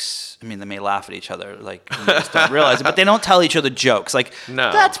jokes. I mean, they may laugh at each other, like, you just don't realize it, but they don't tell each other jokes. Like,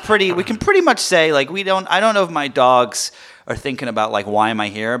 no. That's pretty, we can pretty much say, like, I don't know if my dogs are thinking about, like, why am I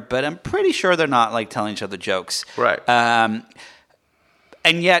here? But I'm pretty sure they're not, like, telling each other jokes. Right. And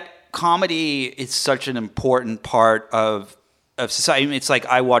yet, comedy is such an important part of society. I mean, it's like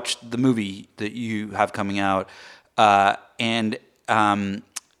I watched the movie that you have coming out, and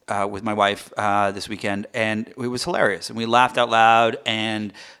with my wife this weekend, and it was hilarious, and we laughed out loud.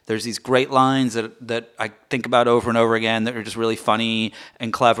 And there's these great lines that I think about over and over again that are just really funny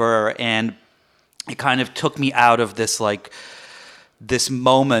and clever, and it kind of took me out of this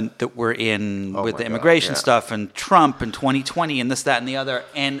moment that we're in with the immigration stuff and Trump and 2020 and this, that, and the other.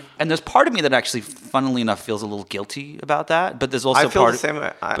 And there's part of me that actually, funnily enough, feels a little guilty about that. But there's also the same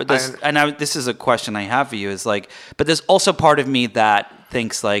way. This is a question I have for you is like, but there's also part of me that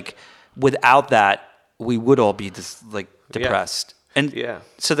thinks like, without that, we would all be just like depressed. And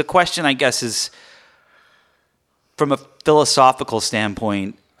so the question, I guess, is from a philosophical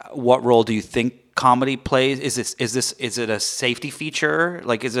standpoint, what role do you think comedy plays? Is it a safety feature?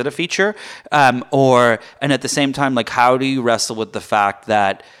 Like, is it a feature? And at the same time, like, how do you wrestle with the fact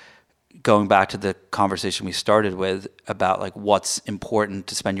that, going back to the conversation we started with about like what's important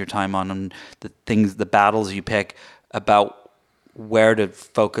to spend your time on and the battles you pick, about where to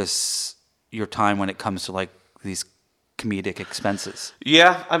focus your time when it comes to like these comedic expenses?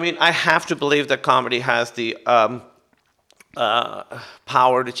 Yeah, I mean, I have to believe that comedy has the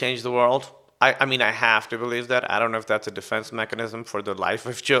power to change the world. I mean, I have to believe that. I don't know if that's a defense mechanism for the life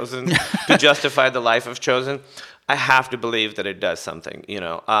I've chosen, to justify the life I've chosen. I have to believe that it does something, you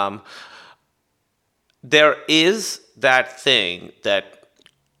know. There is that thing that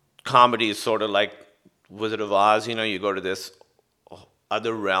comedy is sort of like Wizard of Oz, you know, you go to this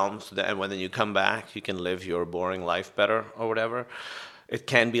other realm, and when then you come back, you can live your boring life better or whatever. It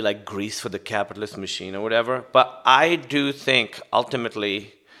can be like grease for the capitalist machine or whatever. But I do think,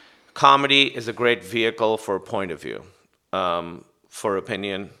 ultimately, comedy is a great vehicle for point of view, for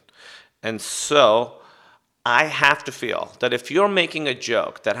opinion. And so I have to feel that if you're making a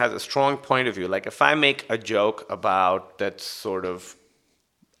joke that has a strong point of view, like if I make a joke about that sort of,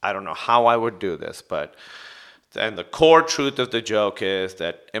 I don't know how I would do this, but and the core truth of the joke is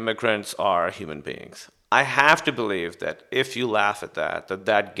that immigrants are human beings. I have to believe that if you laugh at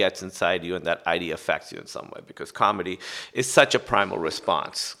that gets inside you and that idea affects you in some way, because comedy is such a primal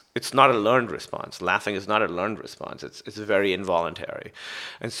response. It's not a learned response. Laughing is not a learned response. It's very involuntary.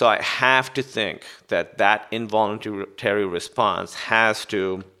 And so I have to think that involuntary response has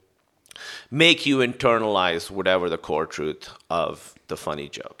to make you internalize whatever the core truth of the funny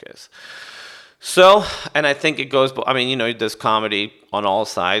joke is. So, and I think it goes, I mean, you know, there's comedy on all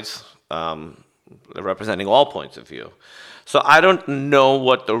sides, representing all points of view. So I don't know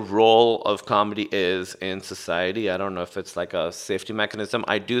what the role of comedy is in society. I don't know if it's like a safety mechanism.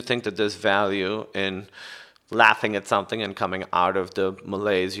 I do think that there's value in laughing at something and coming out of the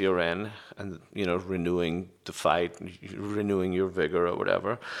malaise you're in and, you know, renewing the fight, renewing your vigor or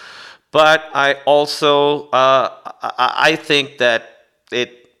whatever. But I also, I think that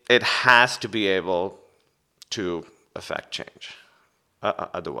it has to be able to affect change.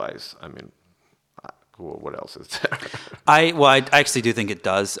 Otherwise, I mean, what else is there? I actually do think it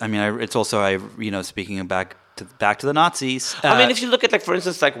does. I mean, it's also, speaking back to the Nazis. I mean, if you look at, like, for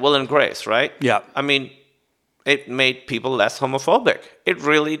instance, like Will and Grace, right? Yeah. I mean, it made people less homophobic. It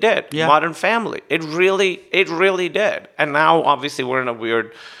really did. Yeah. Modern Family. It really did. And now, obviously, we're in a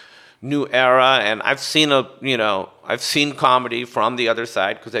weird new era, and I've seen comedy from the other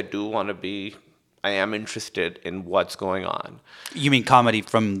side because I am interested in what's going on. You mean comedy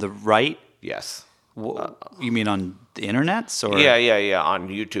from the right? Yes. You mean on the internets? Or? Yeah, on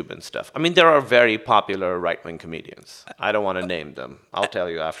YouTube and stuff. I mean, there are very popular right-wing comedians. I don't want to name them. I'll tell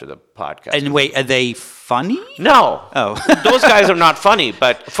you after the podcast. And wait, are they funny? No. Oh. Those guys are not funny.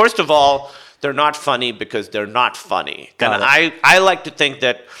 But first of all, they're not funny because they're not funny. And I like to think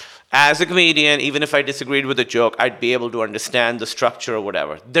that as a comedian, even if I disagreed with a joke, I'd be able to understand the structure or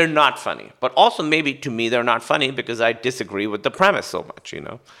whatever. They're not funny. But also maybe to me they're not funny because I disagree with the premise so much, you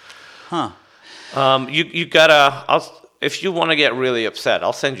know? Huh. You gotta, if you want to get really upset,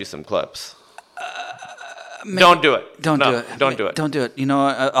 I'll send you some clips. Don't do it. Don't do it. Don't do it. Don't do it. You know,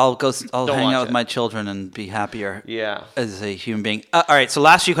 I'll hang out with my children and be happier. Yeah. As a human being. All right. So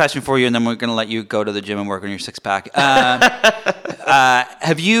last few questions for you, and then we're going to let you go to the gym and work on your six-pack.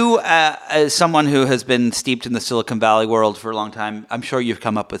 Have you, as someone who has been steeped in the Silicon Valley world for a long time, I'm sure you've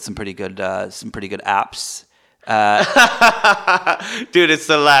come up with some pretty good apps. Dude, it's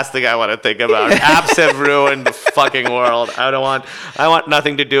the last thing I want to think about. Apps have ruined the fucking world. I want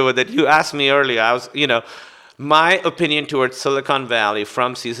nothing to do with it. You asked me earlier. My opinion towards Silicon Valley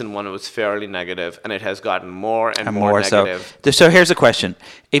from season 1 was fairly negative, and it has gotten more and more negative. So here's a question: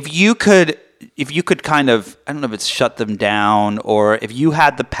 if you could if you could kind of, I don't know if it's shut them down, or if you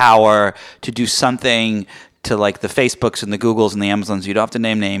had the power to do something to like the Facebooks and the Googles and the Amazons, you don't have to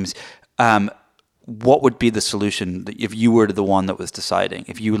name names. What would be the solution if you were the one that was deciding?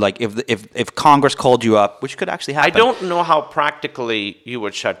 If you like, if Congress called you up, which could actually happen. I don't know how practically you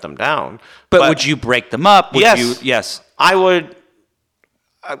would shut them down. But would you break them up? Would yes. Yes. I would.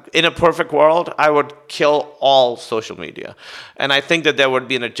 In a perfect world, I would kill all social media. And I think that there would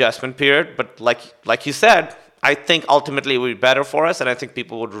be an adjustment period. But like you said, I think ultimately it would be better for us. And I think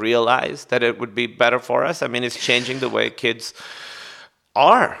people would realize that it would be better for us. I mean, it's changing the way kids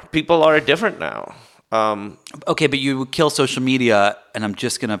are. People are different now. Okay, but you would kill social media. And I'm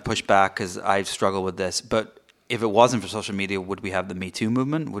just going to push back because I struggle with this. But if it wasn't for social media, would we have the Me Too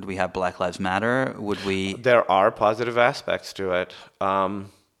movement? Would we have Black Lives Matter? Would we? There are positive aspects to it.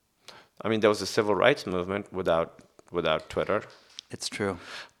 I mean, there was a civil rights movement without Twitter. It's true.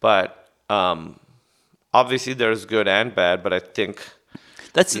 But obviously there's good and bad, but I think...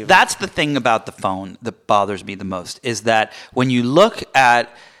 That's the thing about the phone that bothers me the most, is that when you look at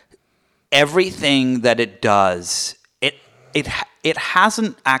everything that it does, it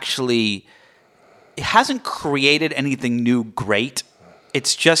hasn't actually... It hasn't created anything new great.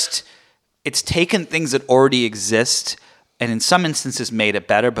 It's taken things that already exist and in some instances made it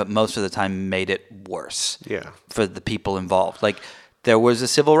better, but most of the time made it worse for the people involved. Like there was a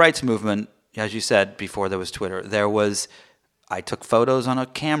civil rights movement, as you said, before there was Twitter. I took photos on a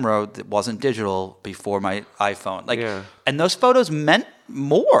camera that wasn't digital before my iPhone. And those photos meant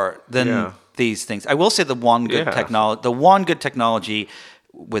more than these things. I will say the one good technology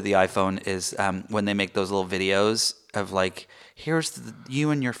with the iPhone is when they make those little videos of like, here's you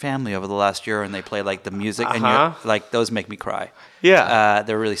and your family over the last year, and they play like the music, and you're like, those make me cry. Yeah,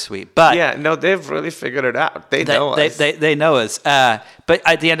 they're really sweet. But they've really figured it out. They know us. They know us. But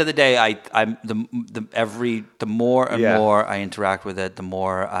at the end of the day, the more and more I interact with it, the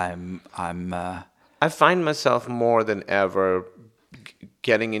more I'm. I find myself more than ever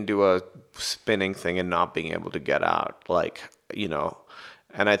getting into a spinning thing and not being able to get out.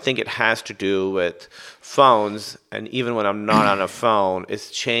 And I think it has to do with phones. And even when I'm not on a phone, it's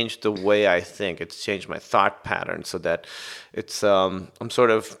changed the way I think. It's changed my thought pattern so that it's,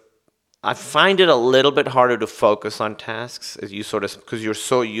 I find it a little bit harder to focus on tasks as you because you're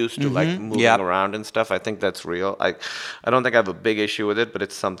so used to moving around and stuff. I think that's real. I don't think I have a big issue with it, but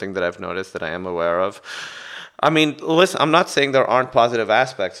it's something that I've noticed that I am aware of. I mean, listen, I'm not saying there aren't positive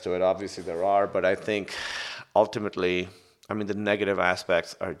aspects to it. Obviously there are, but I think ultimately... the negative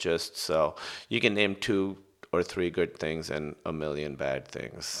aspects are just so. You can name 2 or 3 good things and a million bad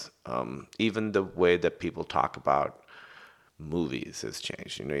things. Even the way that people talk about movies has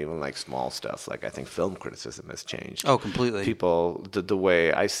changed. Even like small stuff. Like I think film criticism has changed. Oh, completely. People, the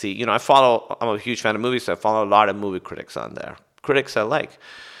way I see. I'm a huge fan of movies, so I follow a lot of movie critics on there. Critics I like.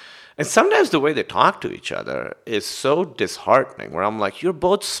 And sometimes the way they talk to each other is so disheartening, where I'm like, you're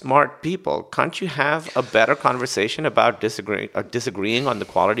both smart people. Can't you have a better conversation about disagreeing on the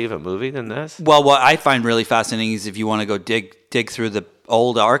quality of a movie than this? Well, what I find really fascinating is if you want to go dig through the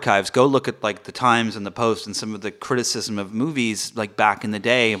old archives, go look at like the Times and the Post and some of the criticism of movies like back in the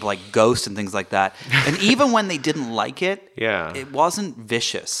day of like Ghost and things like that. And even when they didn't like it, it wasn't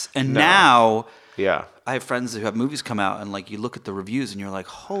vicious. And now... I have friends who have movies come out and like you look at the reviews and you're like,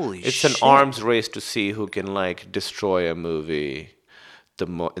 holy shit. It's an arms race to see who can like destroy a movie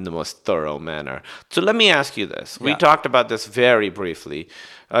in the most thorough manner. So let me ask you this. We talked about this very briefly.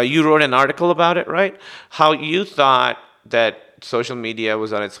 You wrote an article about it, right? How you thought that social media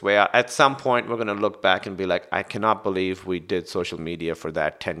was on its way out. At some point, we're going to look back and be like, I cannot believe we did social media for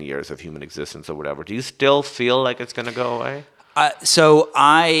that 10 years of human existence or whatever. Do you still feel like it's going to go away? So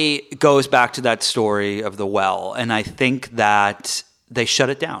I goes back to that story of the well, and I think that they shut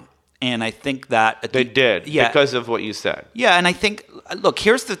it down. And I think that they did because of what you said. Yeah, and I think look,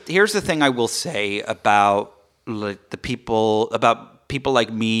 here's the thing I will say about like people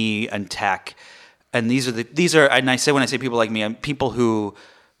like me and tech, and these are and when I say people like me, I'm people who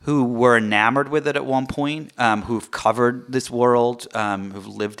were enamored with it at one point, who've covered this world, who've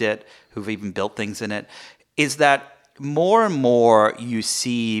lived it, who've even built things in it, is that more and more you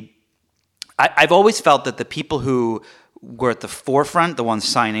see, I've always felt that the people who were at the forefront, the ones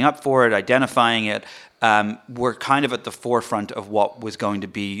signing up for it, identifying it, were kind of at the forefront of what was going to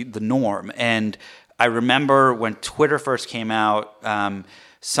be the norm. And I remember when Twitter first came out,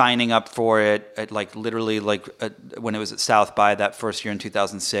 signing up for it at like literally like when it was at South by that first year in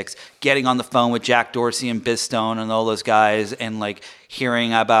 2006, getting on the phone with Jack Dorsey and Biz Stone and all those guys and like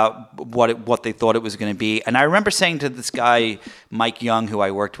hearing about what they thought it was going to be. And I remember saying to this guy, Mike Young, who I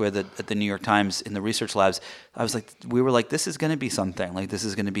worked with at the New York Times in the research labs, we were like, this is going to be something. Like, this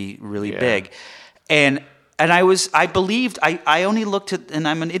is going to be really big. And I only looked at, and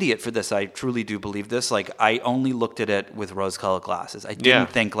I'm an idiot for this, I truly do believe this, like, I only looked at it with rose-colored glasses. I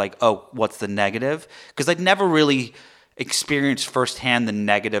didn't think, like, oh, what's the negative? Because I'd never really experienced firsthand the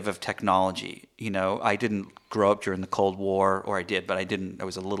negative of technology. You know, I didn't grow up during the Cold War, or I did, but I didn't. I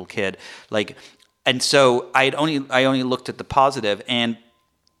was a little kid. Like, and so I only looked at the positive, and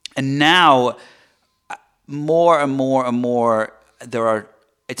now more and more and more there are,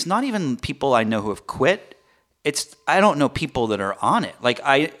 it's not even people I know who have quit. I don't know people that are on it. Like,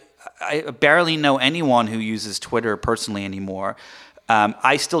 I barely know anyone who uses Twitter personally anymore.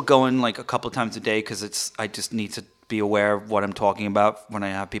 I still go in like a couple of times a day because I just need to be aware of what I'm talking about when I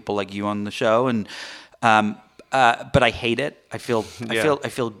have people like you on the show. And but I hate it. I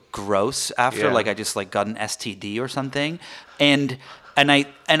feel gross after, like I just like got an STD or something. And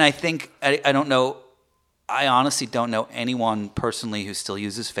I think I don't know. I honestly don't know anyone personally who still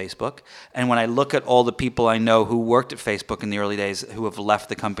uses Facebook. And when I look at all the people I know who worked at Facebook in the early days who have left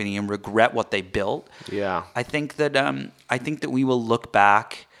the company and regret what they built, I think that we will look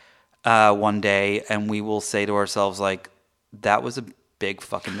back one day and we will say to ourselves, like, that was a big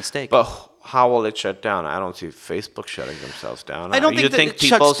fucking mistake. But how will it shut down? I don't see Facebook shutting themselves down. I don't think you that think it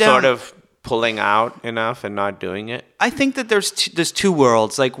people shuts down. Sort of pulling out enough and not doing it? I think that there's two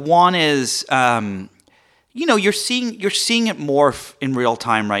worlds. Like, one is you're seeing it morph in real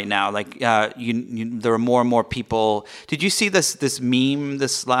time right now. Like, there are more and more people. Did you see this meme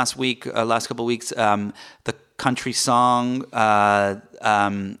this last couple of weeks? The country song. I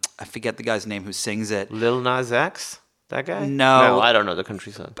forget the guy's name who sings it. Lil Nas X. That guy? No, I don't know the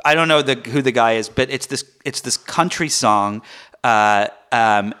country song. I don't know who the guy is, but it's this country song,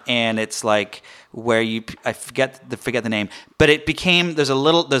 and it's like where I forget the name, but it became there's a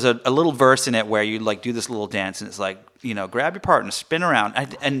little verse in it where you like do this little dance, and it's like, you know, grab your partner, spin around,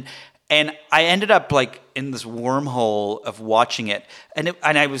 and I ended up like in this wormhole of watching it, and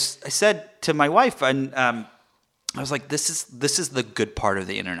I said to my wife, and I was like, this is the good part of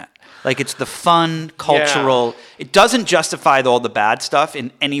the internet. Like, it's the fun, cultural. Yeah. It doesn't justify all the bad stuff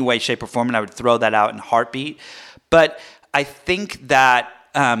in any way, shape, or form, and I would throw that out in a heartbeat. But I think that,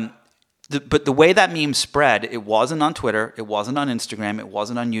 but the way that meme spread, it wasn't on Twitter, it wasn't on Instagram, it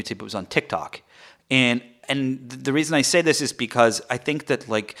wasn't on YouTube, it was on TikTok. And the reason I say this is because I think that,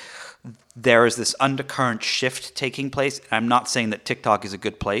 like, there is this undercurrent shift taking place. I'm not saying that TikTok is a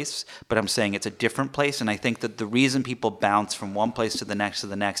good place, but I'm saying it's a different place. And I think that the reason people bounce from one place to the next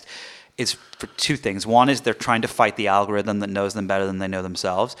is for two things. One is they're trying to fight the algorithm that knows them better than they know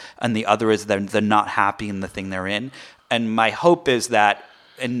themselves. And the other is they're not happy in the thing they're in. And my hope is that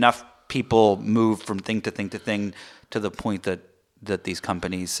enough people move from thing to thing to thing to the point that these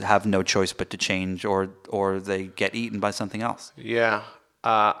companies have no choice but to change, or they get eaten by something else. Yeah.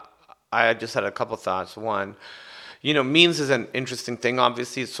 I just had a couple thoughts. One, memes is an interesting thing.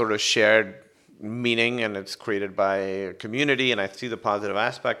 Obviously, it's sort of shared meaning, and it's created by a community, and I see the positive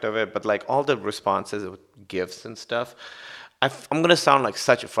aspect of it. But like all the responses with GIFs and stuff, I'm going to sound like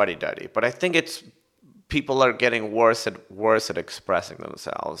such a fuddy-duddy, but I think people are getting worse at expressing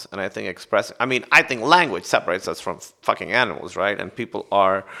themselves. And I think I think language separates us from fucking animals, right? And people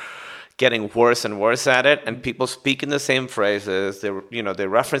are getting worse and worse at it, and people speak in the same phrases. They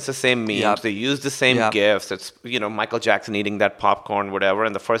reference the same memes. Yep. They use the same GIFs. It's Michael Jackson eating that popcorn, whatever.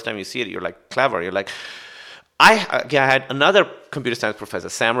 And the first time you see it, you're like clever. You're like, I had another computer science professor,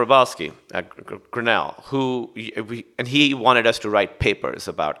 Sam Rabalski at Grinnell, he wanted us to write papers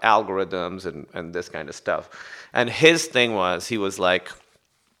about algorithms and this kind of stuff. And his thing was, he was like,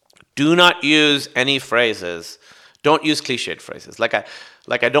 do not use any phrases. Don't use cliched phrases. Like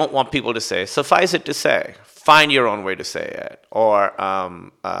I don't want people to say, suffice it to say, find your own way to say it, or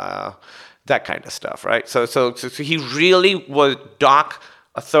that kind of stuff, right? So he really would dock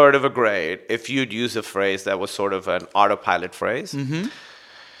a third of a grade if you'd use a phrase that was sort of an autopilot phrase. Mm-hmm.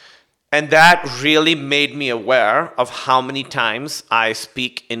 And that really made me aware of how many times I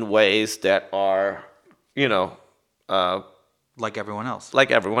speak in ways that are, like everyone else.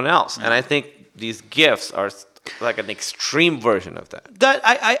 Yeah. And I think these GIFs are like an extreme version of that. That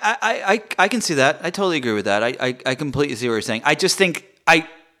I can see that. I totally agree with that. I completely see what you're saying. I just think I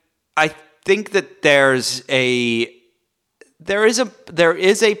think that there is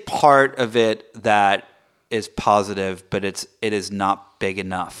a part of it that is positive, but it is not big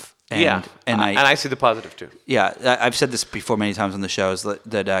enough. And I see the positive too. Yeah, I've said this before many times on the shows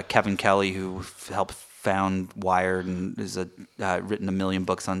that Kevin Kelly, who helped found Wired and has written 1 million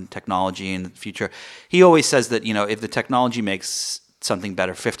books on technology and the future, he always says that, if the technology makes something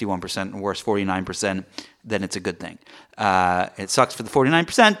better 51% and worse 49%, then it's a good thing. It sucks for the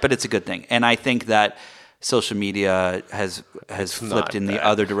 49%, but it's a good thing. And I think that social media has flipped in the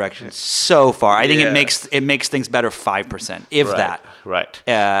other direction so far. I think it makes things better 5%, if that. Right.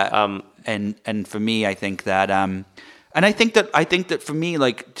 And for me, I think that. And I think that for me,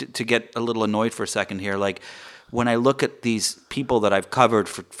 like, to get a little annoyed for a second here, like, when I look at these people that I've covered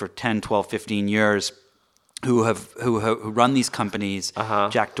for 10, 12, 15 years who run these companies,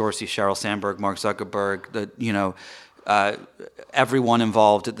 Jack Dorsey, Sheryl Sandberg, Mark Zuckerberg, everyone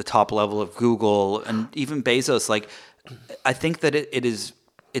involved at the top level of Google, and even Bezos, like, I think that it's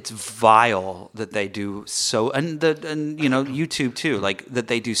vile that they do so, and YouTube too, like, that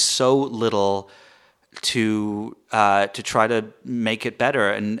they do so little to try to make it better,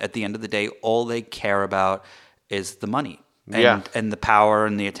 and at the end of the day, all they care about is the money and the power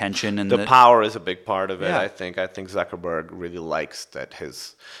and the attention, and the power is a big part of it. Yeah. I think Zuckerberg really likes that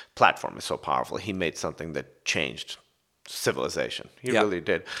his platform is so powerful. He made something that changed civilization. He really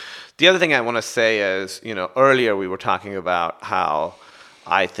did. The other thing I want to say is, earlier we were talking about how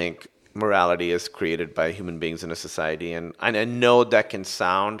I think morality is created by human beings in a society, and I know that can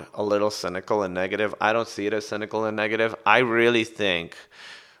sound a little cynical and negative. I don't see it as cynical and negative. I really think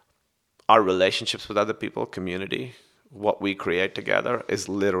our relationships with other people, community, what we create together is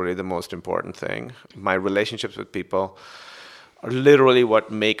literally the most important thing. My relationships with people are literally what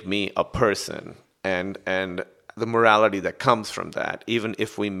make me a person, and the morality that comes from that, even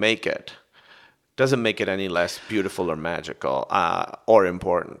if we make it, doesn't make it any less beautiful or magical or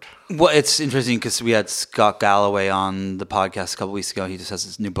important. Well, it's interesting because we had Scott Galloway on the podcast a couple weeks ago. He just has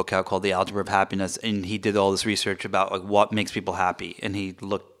this new book out called The Algebra of Happiness, and he did all this research about, like, what makes people happy. And he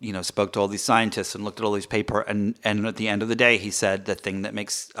spoke to all these scientists and looked at all these papers. And at the end of the day, he said the thing that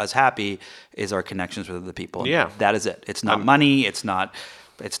makes us happy is our connections with other people. Yeah, that is it. It's not money. It's not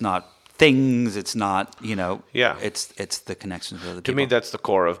things. It's not, it's the connections with other people. To me, that's the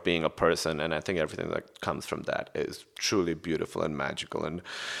core of being a person, and I think everything that comes from that is truly beautiful and magical,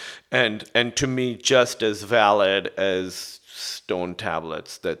 and to me, just as valid as stone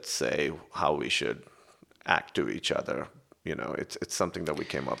tablets that say how we should act to each other. It's something that we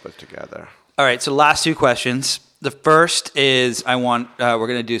came up with together. All right, so last two questions. The first is we're going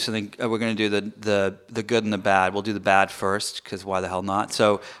to do something. We're going to do the good and the bad. We'll do the bad first, because why the hell not?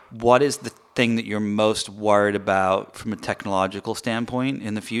 So what is the thing that you're most worried about from a technological standpoint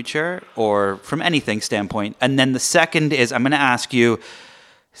in the future, or from anything standpoint? And then the second is, I'm going to ask you,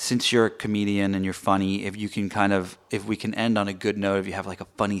 since you're a comedian and you're funny, if we can end on a good note, if you have like a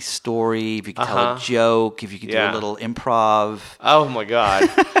funny story, if you can tell a joke, if you can do a little improv. Oh my God.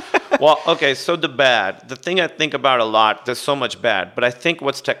 Well, okay, so the thing I think about a lot, there's so much bad, but I think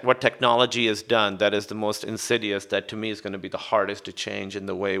what technology has done that is the most insidious, that to me is going to be the hardest to change in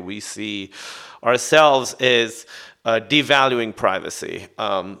the way we see ourselves, is devaluing privacy.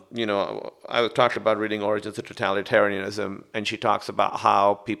 I talked about reading Origins of Totalitarianism, and she talks about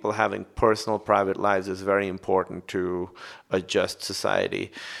how people having personal, private lives is very important to a just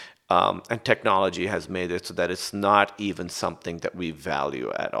society. And technology has made it so that it's not even something that we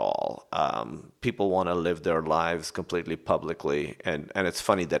value at all. People want to live their lives completely publicly, and it's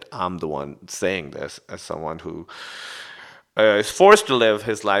funny that I'm the one saying this as someone who is forced to live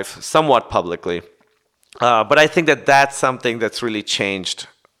his life somewhat publicly. But I think that that's something that's really changed.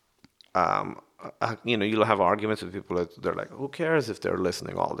 You'll have arguments with people that they're like, who cares if they're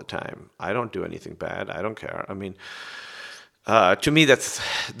listening all the time? I don't do anything bad. I don't care. I mean, to me, that's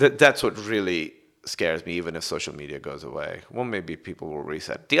what really scares me, even if social media goes away. Well, maybe people will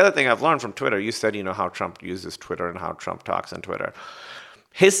reset. The other thing I've learned from Twitter, you said, how Trump uses Twitter and how Trump talks on Twitter.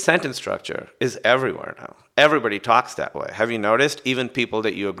 His sentence structure is everywhere now. Everybody talks that way. Have you noticed? Even people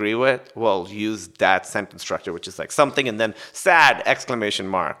that you agree with will use that sentence structure, which is like something and then sad exclamation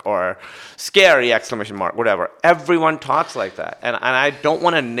mark or scary exclamation mark, whatever. Everyone talks like that. And I don't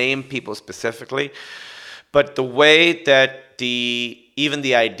want to name people specifically, but the way that even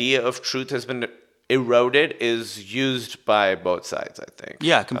the idea of truth has been eroded is used by both sides, I think.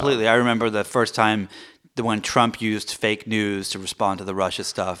 Yeah, completely. I remember the first time when Trump used fake news to respond to the Russia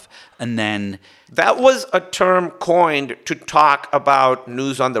stuff, and then... That was a term coined to talk about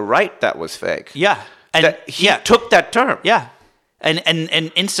news on the right that was fake. Yeah. And he took that term. Yeah. And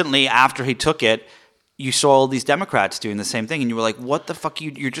instantly after he took it, you saw all these Democrats doing the same thing, and you were like, "What the fuck?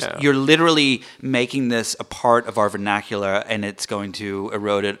 You're literally making this a part of our vernacular, and it's going to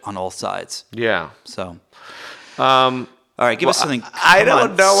erode it on all sides." Yeah. So, all right, give us something. I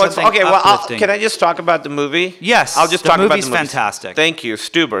don't know what's okay. Well, can I just talk about the movie? Yes, I'll just talk about the movie. The movie's fantastic. Thank you,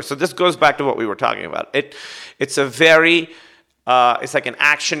 Stuber. So this goes back to what we were talking about. It's a very it's like an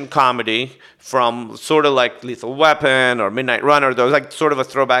action comedy from sort of like Lethal Weapon or Midnight Runner. Those like sort of a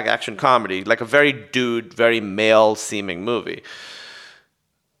throwback action comedy, like a very very male-seeming movie.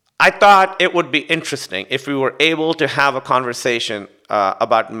 I thought it would be interesting if we were able to have a conversation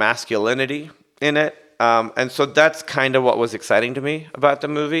about masculinity in it. And so that's kind of what was exciting to me about the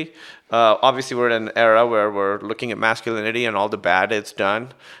movie. Obviously, we're in an era where we're looking at masculinity and all the bad it's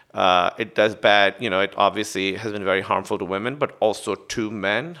done. It does bad, it obviously has been very harmful to women, but also to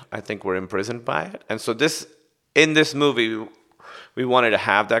men. I think we're imprisoned by it. And so in this movie, we wanted to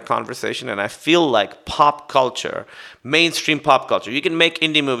have that conversation. And I feel like pop culture, mainstream pop culture, you can make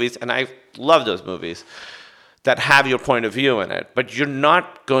indie movies, and I love those movies, that have your point of view in it, but you're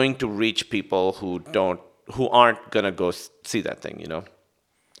not going to reach people who aren't going to go see that thing,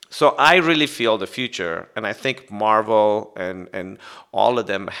 So I really feel the future, and I think Marvel and all of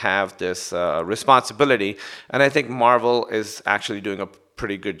them have this responsibility, and I think Marvel is actually doing a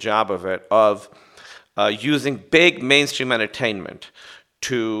pretty good job of it, of using big mainstream entertainment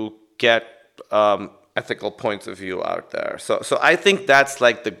to get ethical points of view out there. So I think that's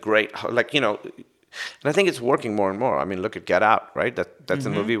like the great, and I think it's working more and more. I mean, look at Get Out, right? That's a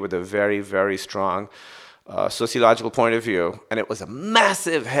movie with a very, very strong sociological point of view, and it was a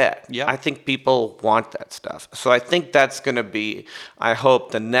massive hit. Yeah. I think people want that stuff. So I think that's going to be, I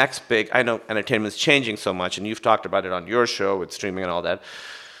hope, the next big, I know entertainment's changing so much, and you've talked about it on your show with streaming and all that,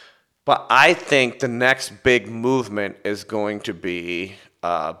 but I think the next big movement is going to be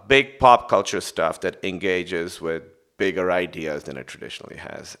big pop culture stuff that engages with bigger ideas than it traditionally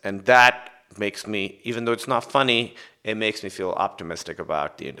has. And that makes me, even though it's not funny, it makes me feel optimistic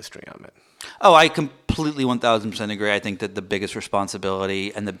about the industry I'm in. Oh, I completely 1,000% agree. I think that the biggest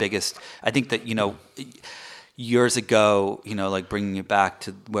responsibility and I think that, years ago, like bringing it back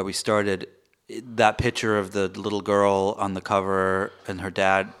to where we started, that picture of the little girl on the cover and her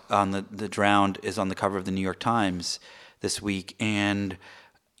dad on the drowned is on the cover of the New York Times this week. And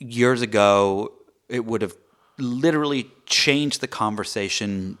years ago, it would have literally changed the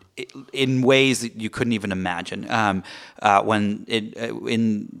conversation in ways that you couldn't even imagine. When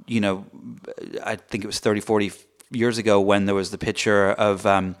I think it was 30, 40 years ago when there was the picture of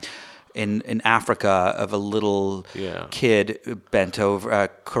in Africa of a little kid bent over,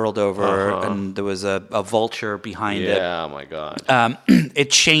 curled over, and there was a vulture behind it. Yeah, oh my God.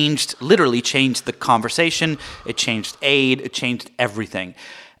 It literally changed the conversation. It changed aid. It changed everything.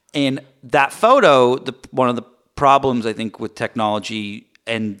 And that photo, one of the problems I think with technology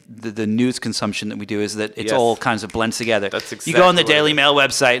and the news consumption that we do is that it's all kinds of blends together. That's exactly you go on the Daily Mail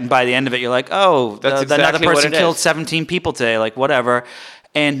website, and by the end of it, you're like, oh, another person killed 17 people today, like whatever.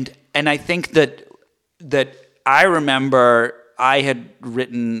 And I think that I remember I had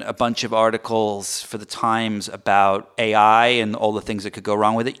written a bunch of articles for the Times about AI and all the things that could go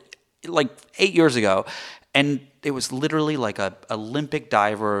wrong with it, like 8 years ago. And it was literally like a Olympic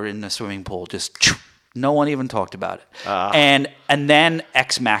diver in a swimming pool, just no one even talked about it. And then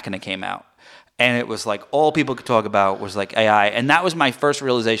Ex Machina came out. And it was like all people could talk about was like AI. And that was my first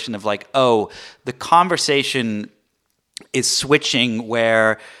realization of like, oh, the conversation is switching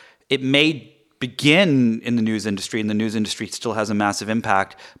where it may begin in the news industry, and the news industry still has a massive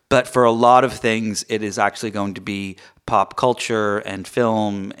impact. But for a lot of things, it is actually going to be pop culture and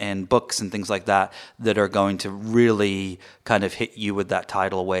film and books and things like that are going to really kind of hit you with that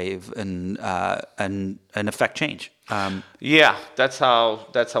tidal wave and affect change. Yeah, that's how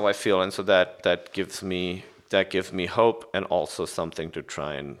I feel, and so that gives me hope and also something to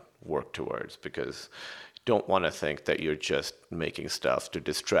try and work towards, because you don't want to think that you're just making stuff to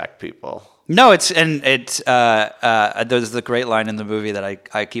distract people. No, there's the great line in the movie that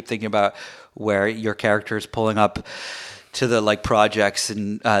I keep thinking about, where your character is pulling up to the like projects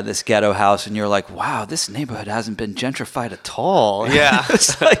in this ghetto house, and you're like, wow, this neighborhood hasn't been gentrified at all. Yeah.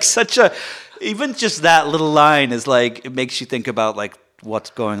 It's like even just that little line is like, it makes you think about like what's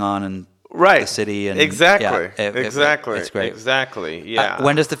going on in the city. And exactly. Exactly. It's great. Exactly. Yeah.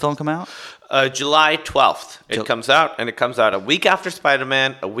 When does the film come out? July 12th. It comes out, and it comes out a week after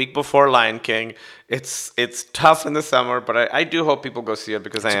Spider-Man, a week before Lion King. It's tough in the summer, but I do hope people go see it,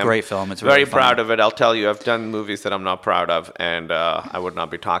 because I am a great film. It's very really proud of it. I'll tell you, I've done movies that I'm not proud of, and I would not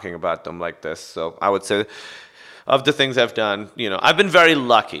be talking about them like this. So I would say of the things I've done, I've been very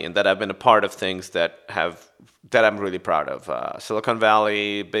lucky in that I've been a part of things that I'm really proud of. Silicon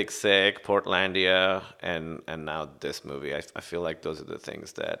Valley, Big Sick, Portlandia, and now this movie. I feel like those are the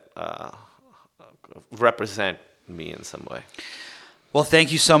things that represent me in some way. Well,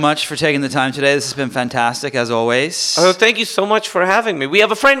 thank you so much for taking the time today. This has been fantastic, as always. Oh, thank you so much for having me. We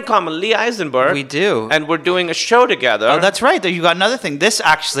have a friend in common, Lee Eisenberg. We do. And we're doing a show together. Oh, that's right. You got another thing. This,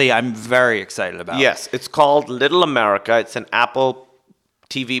 actually, I'm very excited about. Yes, it's called Little America. It's an Apple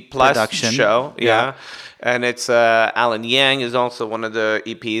TV Plus production show. Yeah. And it's Alan Yang is also one of the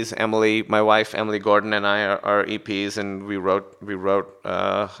EPs. Emily, my wife, Emily Gordon, and I are EPs, and we wrote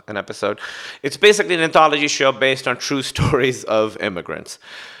an episode. It's basically an anthology show based on true stories of immigrants.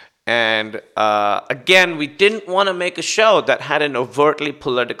 And again, we didn't want to make a show that had an overtly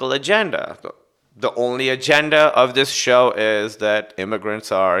political agenda. The only agenda of this show is that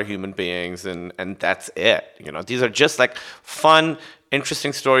immigrants are human beings, and that's it. These are just like fun,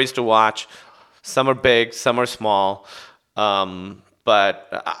 interesting stories to watch. Some are big, some are small. But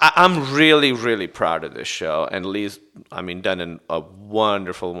I'm really, really proud of this show. And Lee's, done a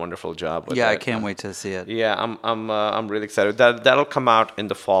wonderful, wonderful job with it. Yeah, I can't wait to see it. Yeah, I'm really excited. That'll come out in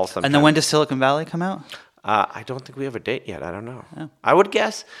the fall sometime. And then when does Silicon Valley come out? I don't think we have a date yet. I don't know. Oh. I would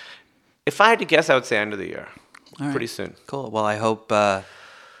guess, if I had to guess, I would say end of the year. All right. Pretty soon. Cool. Well, I hope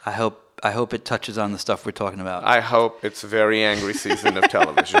it touches on the stuff we're talking about. I hope it's a very angry season of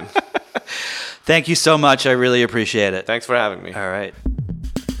television. Thank you so much. I really appreciate it. Thanks for having me. All right.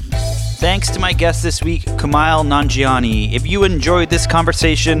 Thanks to my guest this week, Kumail Nanjiani. If you enjoyed this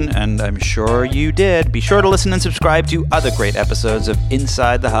conversation, and I'm sure you did, be sure to listen and subscribe to other great episodes of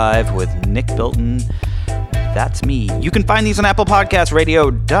Inside the Hive with Nick Bilton. That's me. You can find these on Apple Podcasts,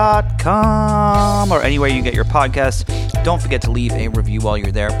 radio.com, or anywhere you get your podcasts. Don't forget to leave a review while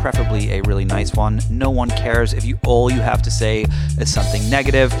you're there, preferably a really nice one. No one cares if all you have to say is something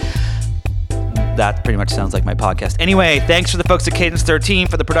negative. That pretty much sounds like my podcast. Anyway, thanks to the folks at Cadence 13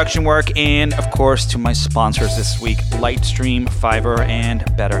 for the production work, and of course to my sponsors this week, Lightstream, Fiverr, and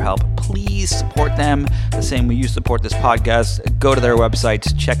BetterHelp. Please support them the same way you support this podcast. Go to their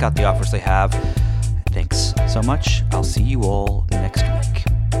websites, check out the offers they have. Thanks so much. I'll see you all next week.